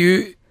rather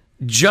you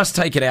just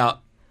take it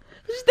out.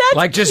 That's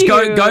like, just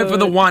cute. go for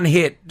the one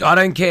hit. I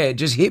don't care.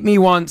 Just hit me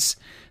once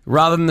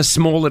rather than the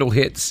small little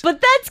hits."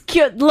 But that's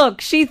cute. Look,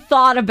 she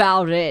thought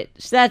about it.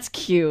 That's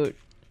cute.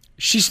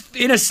 She's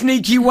in a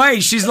sneaky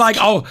way. She's like,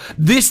 "Oh,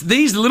 these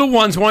little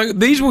ones won't.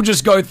 These will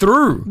just go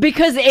through."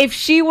 Because if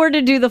she were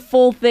to do the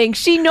full thing,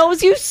 she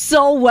knows you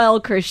so well,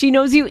 Chris. She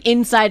knows you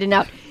inside and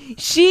out.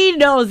 She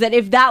knows that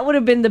if that would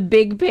have been the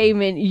big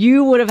payment,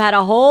 you would have had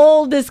a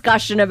whole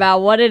discussion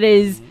about what it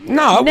is.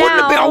 No, I wouldn't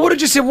have been. I would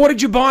have just said, "What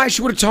did you buy?"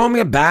 She would have told me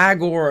a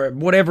bag or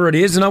whatever it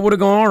is, and I would have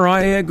gone, "All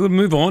right, yeah, good,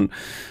 move on."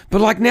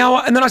 But like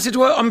now, and then I said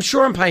to her, "I'm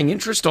sure I'm paying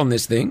interest on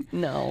this thing."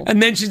 No.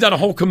 And then she's done a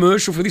whole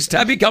commercial for this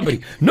Tabby company.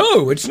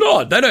 "No, it's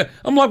not. They don't."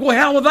 I'm like, "Well,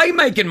 how are they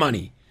making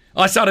money?"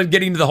 I started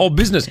getting into the whole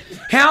business.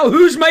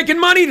 Who's making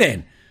money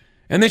then?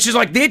 And then she's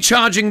like, "They're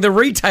charging the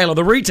retailer.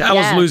 The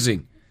retailer's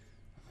losing."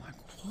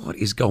 What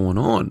is going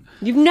on?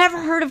 You've never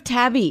heard of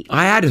Tabby.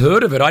 I had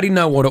heard of it. I didn't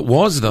know what it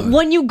was, though.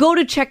 When you go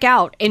to check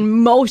out in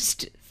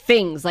most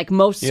things, like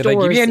most stores, they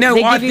give you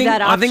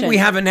that option. I think we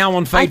have it now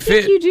on Fade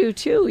Fit. I think you do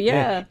too,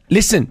 yeah.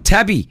 Listen,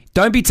 Tabby,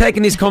 don't be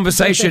taking this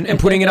conversation and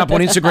putting it up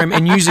on Instagram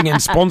and using it and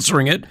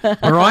sponsoring it,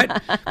 all right?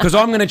 Because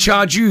I'm going to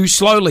charge you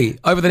slowly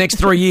over the next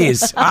 3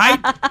 years, all right?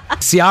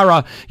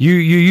 Ciara, you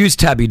use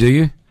Tabby, do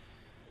you?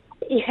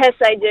 Yes,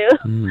 I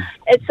do.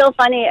 It's so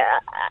funny.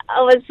 I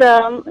was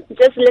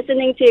just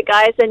listening to you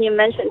guys, and you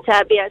mentioned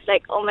Tabby. I was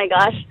like, "Oh my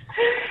gosh,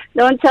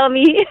 don't tell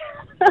me."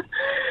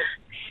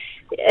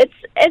 It's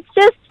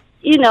just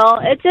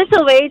it's just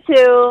a way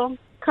to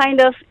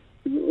kind of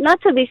not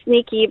to be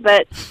sneaky,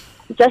 but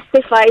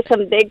justify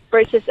some big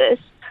purchases.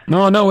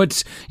 No,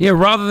 it's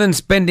rather than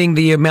spending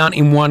the amount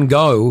in one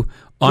go,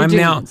 I'm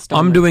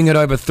doing it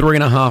over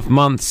 3.5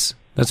 months.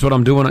 That's what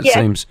I'm doing. It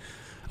seems.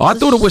 I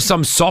thought it was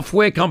some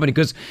software company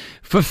because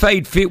for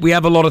Fade Fit, we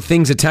have a lot of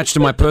things attached to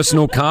my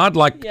personal card,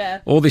 like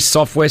all this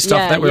software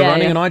stuff that we're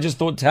running, and I just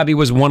thought Tabby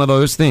was one of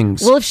those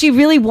things. Well, if she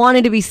really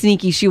wanted to be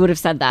sneaky, she would have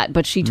said that,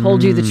 but she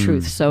told you the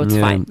truth, so it's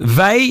fine.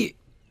 Vay?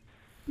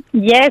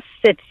 Yes,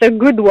 it's a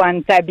good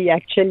one, Tabby,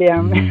 actually.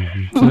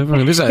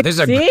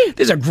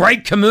 There's a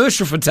great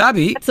commercial for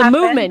Tabby. It's a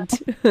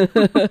movement.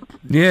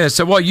 Yeah,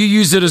 so what, you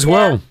use it as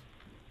well?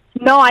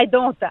 No, I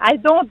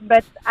don't,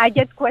 but I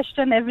get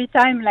questioned every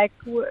time, like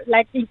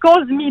he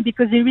calls me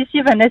because he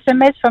received an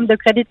SMS from the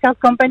credit card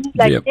company,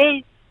 like,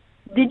 "Hey,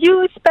 did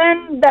you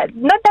spend that?"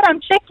 Not that I'm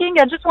checking,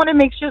 I just want to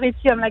make sure it's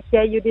you. I'm like,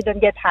 "Yeah, you didn't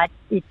get hacked,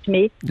 it's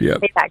me."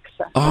 Relax.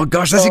 Oh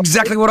gosh, that's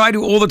exactly what I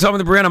do all the time with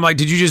the brand. I'm like,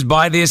 "Did you just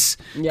buy this?"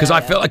 Because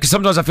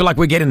sometimes I feel like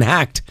we're getting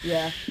hacked.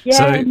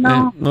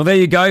 Well, there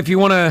you go. If you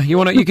wanna,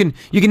 you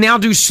can now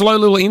do slow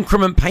little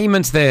increment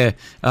payments there.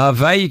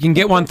 Vay, you can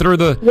get one through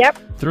the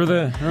All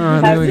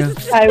right, there we go.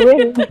 I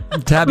will.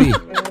 Tabby.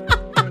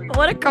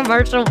 What a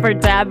commercial for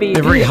Tabby.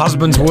 Every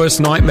husband's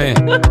worst nightmare.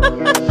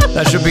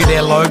 That should be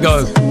their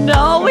logo.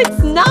 No, it's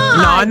not.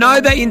 No, I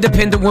know they're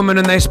independent women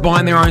and they're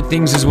buying their own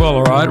things as well,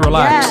 all right?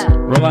 Relax.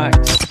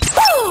 Relax.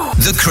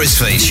 The Chris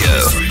Fade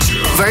Show.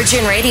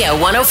 Virgin Radio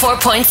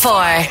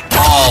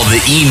 104.4. All the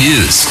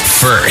e-news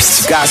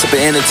first. Gossip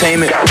and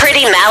entertainment.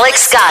 Pretty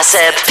Malik's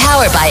Gossip.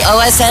 Powered by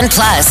OSN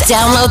Plus.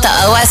 Download the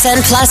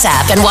OSN Plus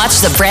app and watch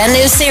the brand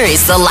new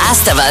series, The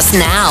Last of Us,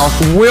 now.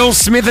 Will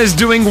Smith is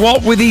doing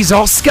what with his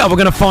Oscar? We're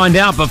going to find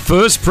out. But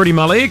first, Pretty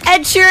Malik.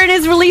 Ed Sheeran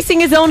is releasing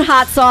his own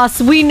hot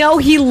sauce. We know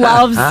he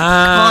loves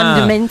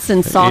condiments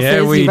and sauces,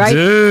 yeah, we right?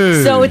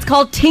 do. So it's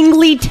called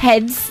Tingly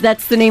Ted's.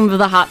 That's the name of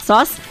the hot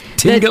sauce.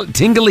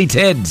 Tingly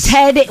Teds.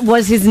 Ted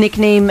was his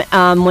nickname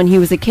when he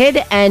was a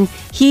kid, and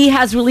he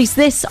has released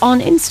this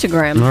on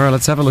Instagram. All right,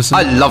 let's have a listen.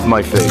 I love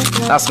my food.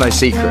 That's no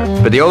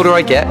secret. But the older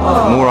I get,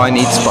 the more I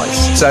need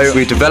spice. So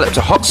we've developed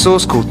a hot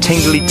sauce called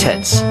Tingly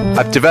Teds.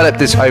 I've developed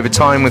this over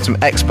time with some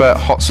expert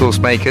hot sauce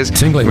makers.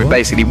 We've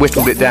basically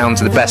whittled it down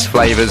to the best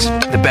flavours,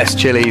 the best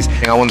chilies.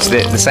 I wanted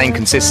it the same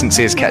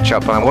consistency as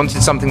ketchup, and I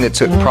wanted something that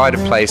took pride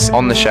of place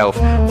on the shelf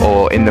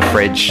or in the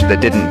fridge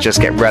that didn't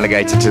just get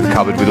relegated to the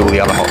cupboard with all the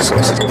other hot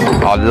sauces.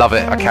 I love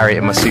it. I carry it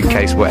in my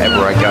suitcase wherever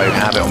I go. I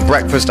have it on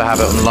breakfast, I have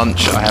it on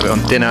lunch, I have it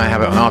on dinner, I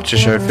have it on after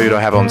show food,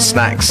 I have it on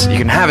snacks. You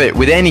can have it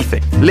with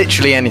anything,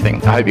 literally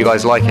anything. I hope you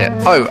guys like it.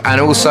 Oh, and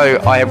also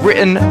I have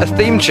written a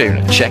theme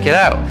tune. Check it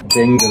out.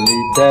 Tingly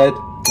Ted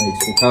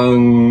makes the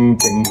tongue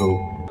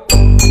tingle.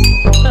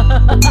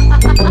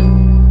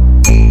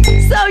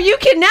 So you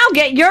can now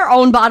get your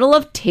own bottle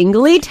of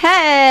Tingly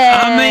Ted.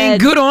 I mean,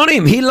 good on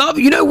him. He loved,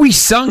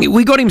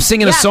 we got him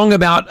singing a song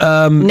about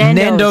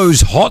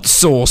Nando's hot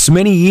sauce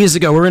many years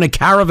ago. We were in a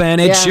caravan,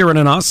 Ed Sheeran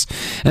and us,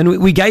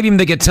 and we gave him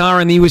the guitar,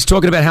 and he was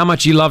talking about how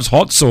much he loves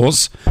hot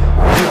sauce.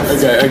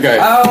 Okay.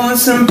 I want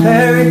some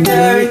peri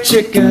peri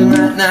chicken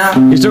right now.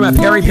 He's talking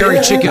about peri peri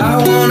chicken.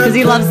 Because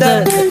he loves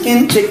the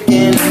chicken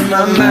in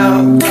my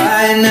mouth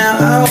right now.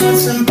 I want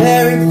some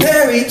peri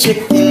peri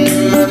chicken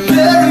in my mouth.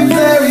 Peri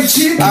peri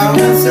chicken. I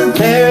want some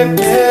peri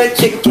peri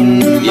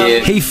chicken in my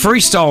mouth. He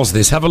freestyles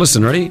this. Have a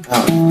listen. Ready?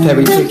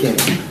 Peri chicken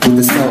with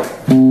the salt.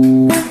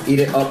 Eat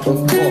it up,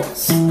 of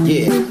course.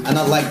 Yeah, and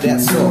I like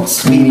that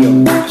sauce.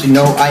 Medium. But you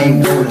know I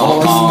ain't going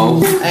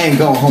home. I ain't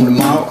going home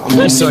tomorrow.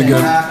 He's so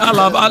good.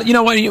 You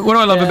know what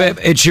I love about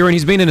Ed Sheeran?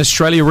 He's been in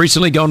Australia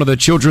recently, going to the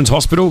Children's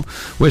Hospital,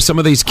 where some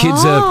of these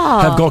kids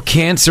have got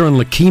cancer and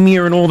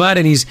leukemia and all that,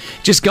 and he's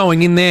just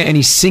going in there and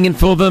he's singing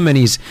for them and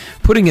he's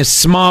putting a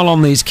smile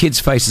on these kids'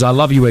 faces. I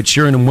love you, Ed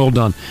Sheeran, and well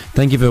done.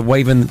 Thank you for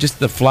waving just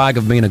the flag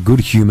of being a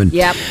good human.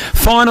 Yep.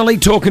 Finally,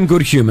 talking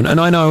good human,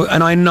 and I know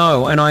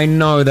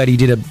that he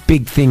did a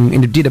big thing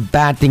and did a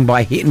bad thing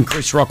by hitting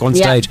Chris Rock on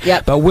stage.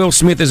 Yep. But Will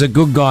Smith is a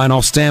good guy, and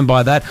I'll stand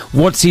by that.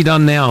 What's he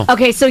done now?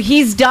 Okay, so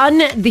he's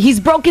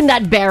broken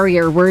that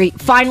barrier where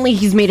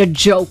he's made a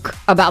joke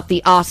about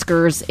the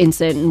Oscars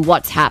incident and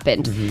what's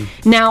happened.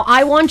 Mm-hmm. Now,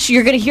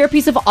 you're going to hear a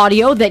piece of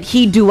audio that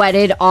he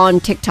duetted on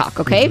TikTok,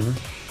 okay?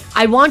 Mm-hmm.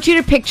 I want you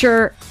to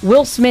picture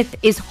Will Smith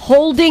is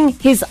holding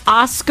his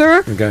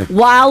Oscar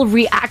while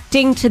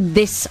reacting to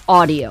this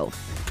audio.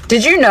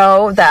 Did you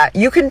know that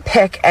you can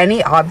pick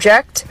any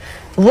object,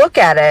 look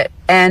at it,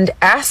 and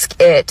ask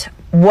it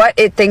what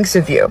it thinks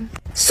of you?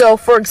 So,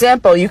 for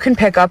example, you can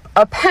pick up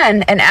a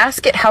pen and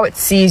ask it how it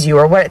sees you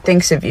or what it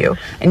thinks of you,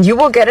 and you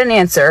will get an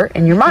answer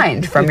in your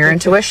mind from your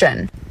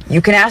intuition.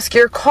 You can ask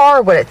your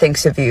car what it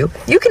thinks of you.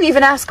 You can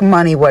even ask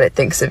money what it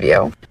thinks of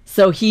you.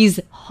 So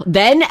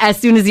then, as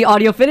soon as the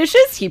audio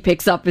finishes, he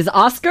picks up his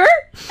Oscar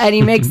and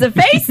he makes a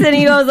face and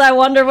he goes, I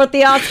wonder what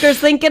the Oscar's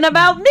thinking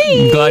about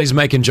me. I'm glad he's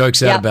making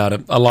jokes out about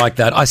it. I like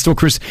that.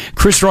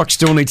 Chris Rock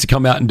still needs to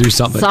come out and do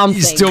something.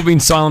 He's still been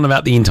silent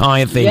about the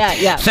entire thing.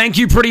 Yeah. Thank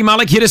you, Pretty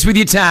Mullock. Hit us with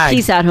your tag.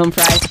 Peace out, home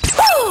fries.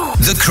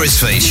 The Chris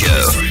Faye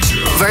Show.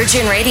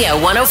 Virgin Radio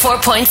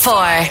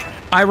 104.4.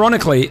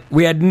 Ironically,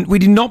 we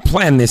did not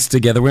plan this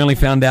together. We only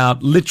found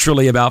out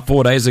literally about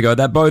 4 days ago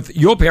that both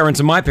your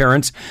parents and my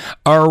parents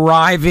are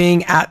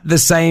arriving at the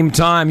same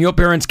time. Your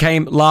parents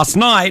came last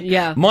night.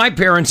 Yeah. My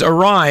parents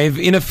arrive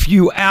in a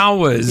few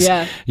hours.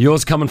 Yeah.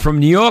 Yours coming from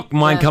New York,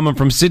 mine coming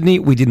from Sydney.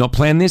 We did not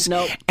plan this.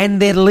 Nope.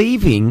 And they're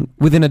leaving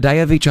within a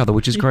day of each other,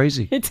 which is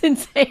crazy. It's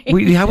insane.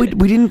 We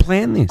didn't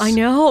plan this. I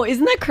know.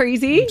 Isn't that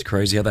crazy? It's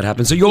crazy how that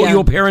happens. So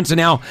your parents are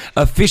now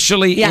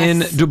officially Yes.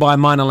 in Dubai.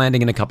 Mine are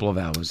landing in a couple of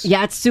hours.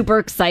 Yeah, it's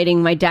super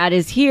exciting. My dad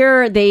is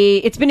here.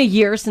 It's been a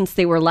year since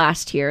they were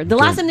last here. The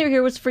last time they were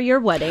here was for your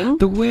wedding.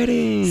 The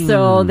wedding.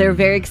 So they're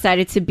very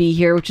excited to be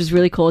here, which is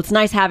really cool. It's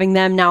nice having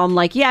them. Now I'm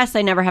like, yes,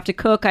 I never have to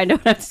cook. I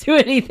don't have to do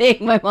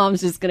anything. My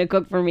mom's just going to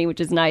cook for me, which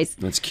is nice.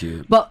 That's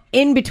cute. But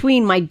in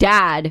between, my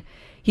dad,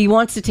 he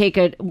wants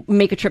to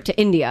make a trip to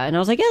India. And I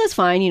was like, yeah, that's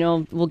fine.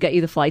 We'll get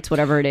you the flights,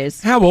 whatever it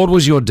is. How old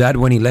was your dad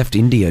when he left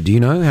India? Do you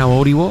know how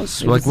old he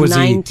was? It was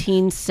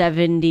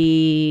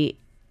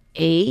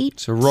 1978.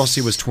 So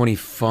Rossi was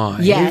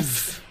 25.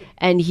 Yes.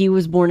 And he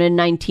was born in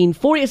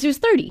 1940. So he was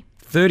 30.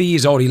 30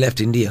 years old, he left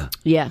India.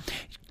 Yeah.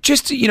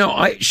 Just,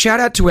 I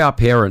shout out to our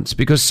parents,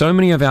 because so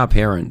many of our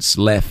parents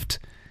left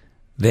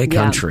their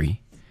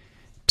country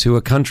to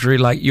a country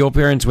like your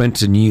parents went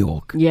to New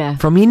York. Yeah.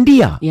 From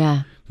India.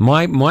 Yeah.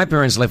 My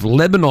parents left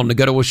Lebanon to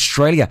go to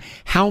Australia.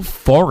 How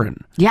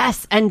foreign.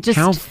 Yes, and just...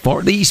 How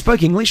foreign. He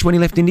spoke English when he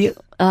left India?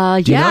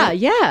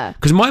 Yeah.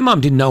 Because my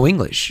mum didn't know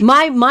English.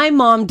 My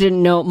mom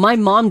didn't know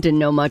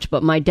much,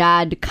 but my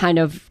dad kind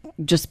of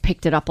just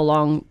picked it up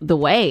along the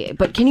way.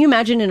 But can you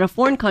imagine in a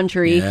foreign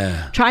country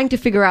trying to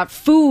figure out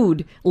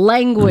food,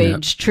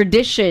 language,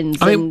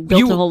 traditions, and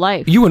built a whole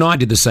life? You and I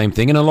did the same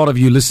thing, and a lot of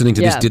you listening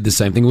to this did the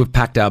same thing. We've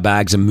packed our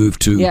bags and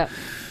moved to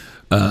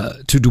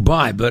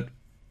Dubai, but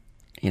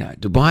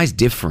Dubai's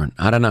different.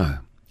 I don't know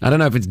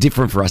if it's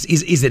different for us.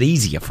 Is it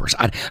easier for us?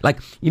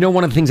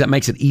 One of the things that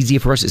makes it easier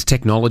for us is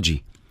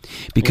technology.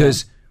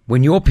 Because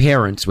when your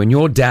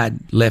dad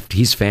left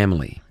his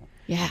family,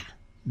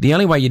 the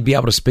only way you'd be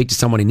able to speak to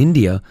someone in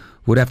India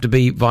would have to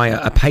be via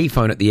a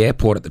payphone at the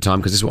airport at the time,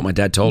 because this is what my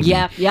dad told me.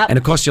 Yeah. And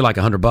it cost you like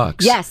 $100.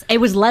 Yes,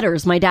 it was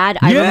letters. My dad,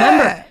 I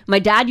remember, my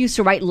dad used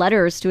to write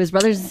letters to his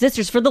brothers and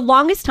sisters. For the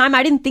longest time,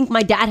 I didn't think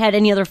my dad had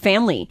any other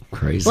family.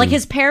 Crazy. Like,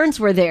 his parents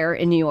were there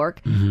in New York,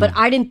 but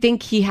I didn't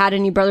think he had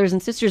any brothers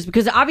and sisters,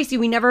 because obviously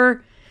we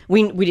didn't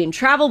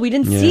travel, we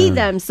didn't see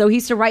them, so he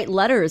used to write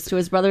letters to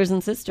his brothers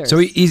and sisters. So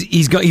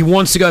he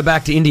wants to go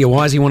back to India.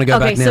 Why does he want to go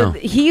back now? So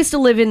he used to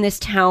live in this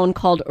town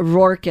called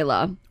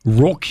Rourkela.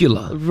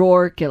 Rourkela.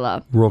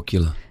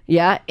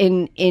 Yeah,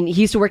 and he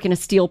used to work in a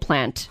steel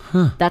plant.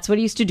 That's what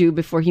he used to do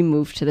before he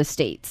moved to the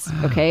States,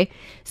 okay?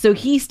 So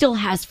he still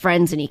has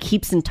friends, and he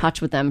keeps in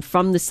touch with them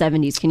from the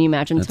 70s, can you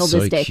imagine, That's till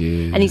this so day.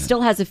 cute. And he still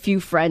has a few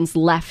friends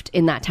left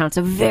in that town. It's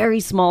a very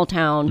small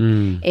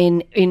town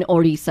in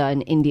Orissa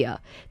in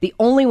India. The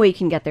only way you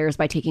can get there is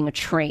by taking a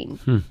train.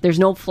 There's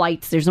no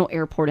flights, there's no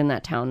airport in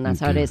that town, and that's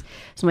how it is.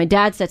 So my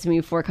dad said to me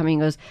before coming,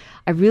 he goes,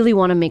 I really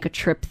want to make a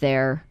trip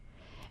there.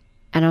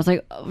 And I was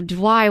like, oh,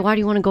 why? Why do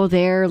you want to go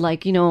there?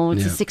 Like, it's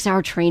a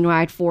 6-hour train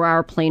ride,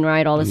 4-hour plane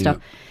ride, all this stuff.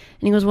 And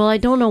he goes, well, I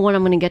don't know when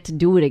I'm going to get to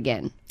do it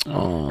again.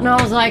 Oh. And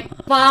I was like,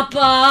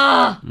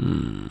 Papa!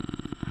 And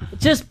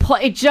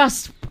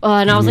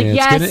I was like,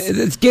 yes.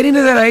 It's getting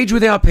to that age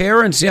with our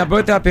parents. Yeah,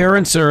 both our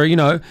parents are,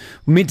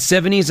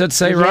 mid-70s, I'd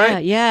say,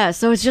 right? Yeah.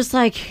 So it's just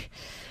like,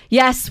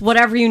 yes,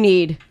 whatever you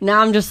need.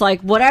 Now I'm just like,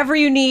 whatever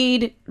you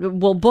need,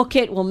 we'll book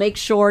it. We'll make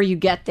sure you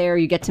get there.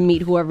 You get to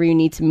meet whoever you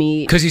need to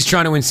meet. Because he's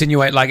trying to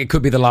insinuate, like, it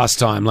could be the last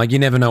time. Like, you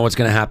never know what's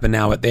going to happen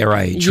now at their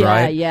age,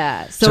 right?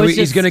 Yeah. So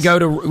he's going to go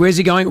to, where's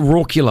he going?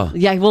 Rourkela.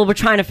 Yeah, well, we're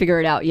trying to figure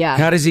it out, yeah.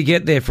 How does he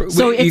get there?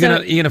 You're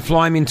going to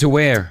fly him into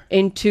where?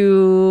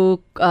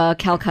 Into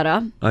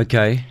Calcutta.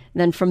 Okay.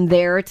 Then from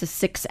there, it's a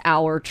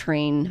 6-hour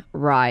train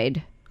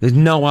ride. There's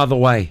no other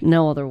way.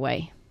 No other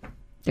way.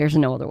 There's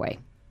no other way.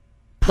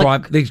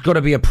 There's got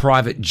to be a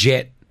private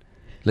jet.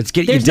 Let's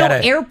get your There's dad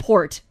no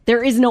airport.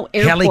 There is no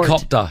airport.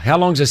 Helicopter. How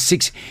long's a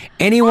 6?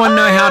 Anyone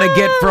know how to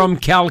get from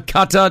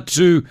Calcutta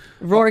to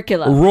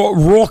Rourkela?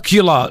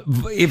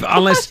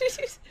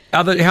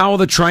 How are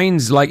the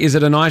trains? Like, is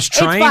it a nice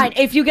train? It's fine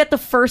if you get the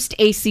first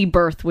AC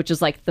berth, which is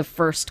like the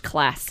first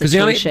class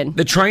situation.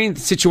 The train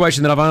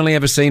situation that I've only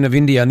ever seen of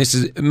India, and this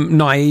is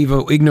naive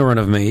or ignorant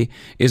of me,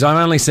 is I've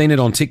only seen it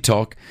on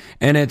TikTok,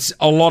 and it's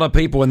a lot of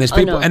people, and there's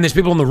people, and there's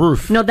people on the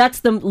roof. No, that's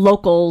the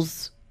local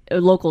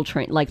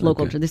train,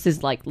 This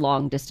is like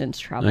long distance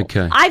travel.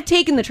 Okay. I've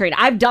taken the train.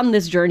 I've done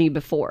this journey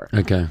before.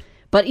 Okay.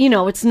 But,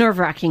 it's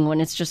nerve-wracking when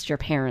it's just your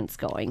parents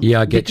going. Yeah,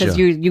 I get because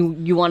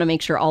you want to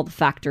make sure all the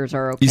factors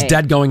are okay. Is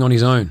Dad going on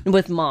his own?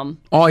 With Mom.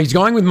 Oh, he's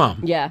going with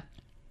Mom? Yeah.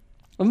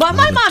 My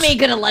mom ain't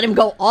going to let him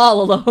go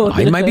all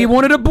alone. Maybe he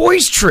wanted a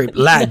boys' trip.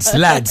 Lads.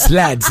 Let's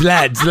go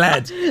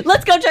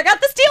check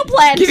out the steel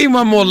plant. Give him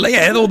one more.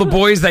 Yeah, all the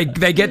boys, they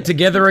get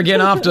together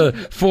again after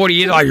 40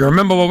 years. Oh, you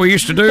remember what we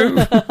used to do?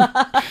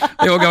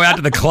 They all go out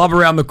to the club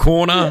around the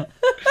corner,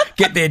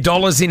 get their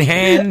dollars in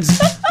hands,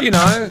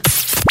 Yeah.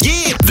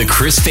 The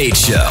Chris Fade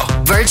Show.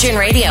 Virgin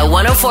Radio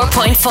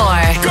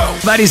 104.4. Go.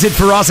 That is it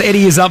for us.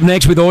 Eddie is up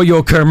next with all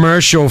your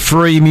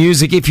commercial-free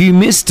music. If you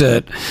missed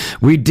it,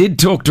 we did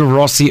talk to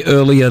Rossi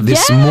earlier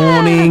this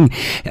morning.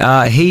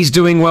 He's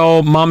doing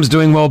well. Mum's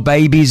doing well.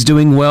 Baby's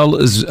doing well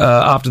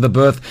after the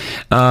birth.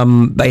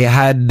 They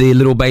had the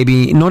little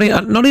baby not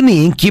in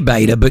the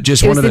incubator, but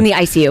just in the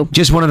ICU.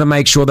 Just wanted to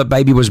make sure that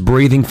baby was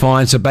breathing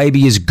fine. So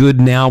baby is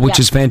good now, which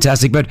is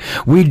fantastic. But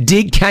we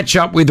did catch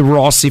up with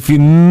Ross. If you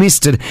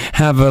missed it,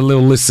 have a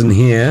little listen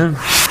here.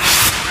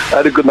 I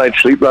had a good night's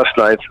sleep last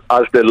night,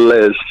 as did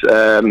Liz.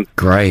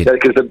 Great.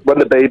 Because when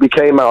the baby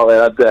came out,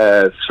 it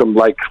had some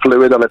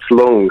fluid on its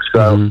lungs,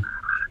 so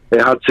it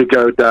had to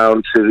go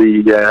down to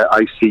the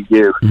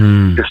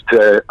ICU just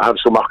to have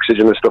some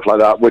oxygen and stuff like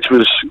that, which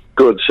was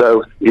good.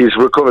 So he's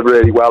recovered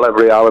really well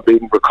every hour,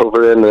 been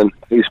recovering, and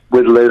he's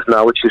with Liz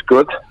now, which is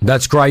good.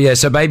 That's great, yeah.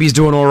 So baby's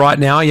doing all right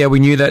now. Yeah, we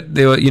knew that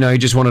they were, he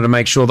just wanted to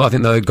make sure that I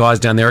think the guys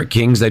down there at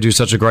King's, they do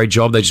such a great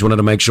job. They just wanted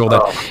to make sure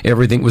that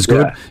everything was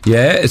good.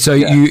 Yeah. So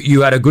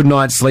you had a good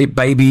night's sleep.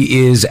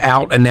 Baby is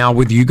out and now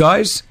with you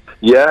guys?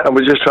 Yeah, and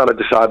we're just trying to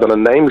decide on a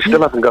name. We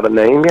still haven't got a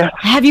name yet.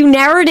 Have you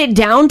narrowed it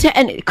down to...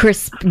 And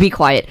Chris, be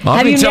quiet.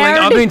 I've been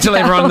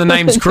telling everyone the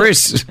name's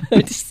Chris.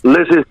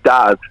 Liz's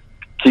dad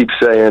keeps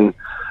saying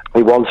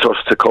he wants us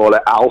to call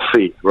it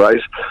Alfie, right?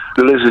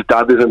 Liz's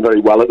dad isn't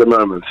very well at the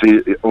moment. He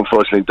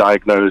unfortunately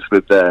diagnosed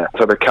with type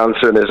of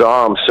cancer in his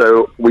arm,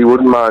 so we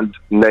wouldn't mind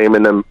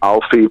naming him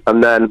Alfie.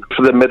 And then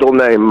for the middle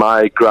name,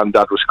 my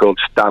granddad was called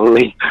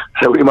Stanley,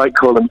 so we might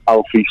call him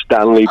Alfie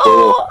Stanley Ball.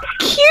 Oh,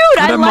 cute!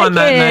 I don't like mind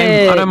that it.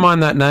 name. I don't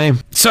mind that name.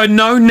 So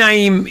no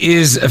name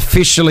is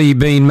officially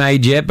being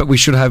made yet, but we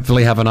should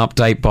hopefully have an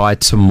update by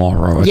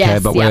tomorrow. Okay,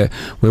 Yes, but yeah.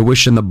 we're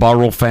wishing the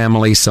Burrell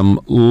family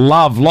some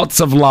love, lots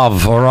of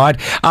love. All right,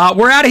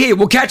 we're out of here.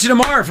 We'll catch you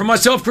tomorrow. From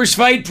myself, Chris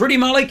Fade, Pretty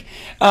Malik,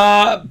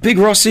 Big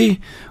Rossi.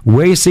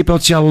 Wear your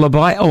seatbelts, y'all.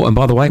 Lullaby. Oh, and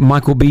by the way,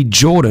 Michael B.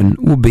 Jordan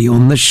will be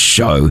on the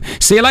show.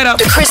 See you later.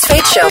 The Chris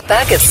Fade Show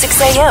back at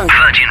 6 a.m.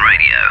 Virgin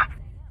Radio.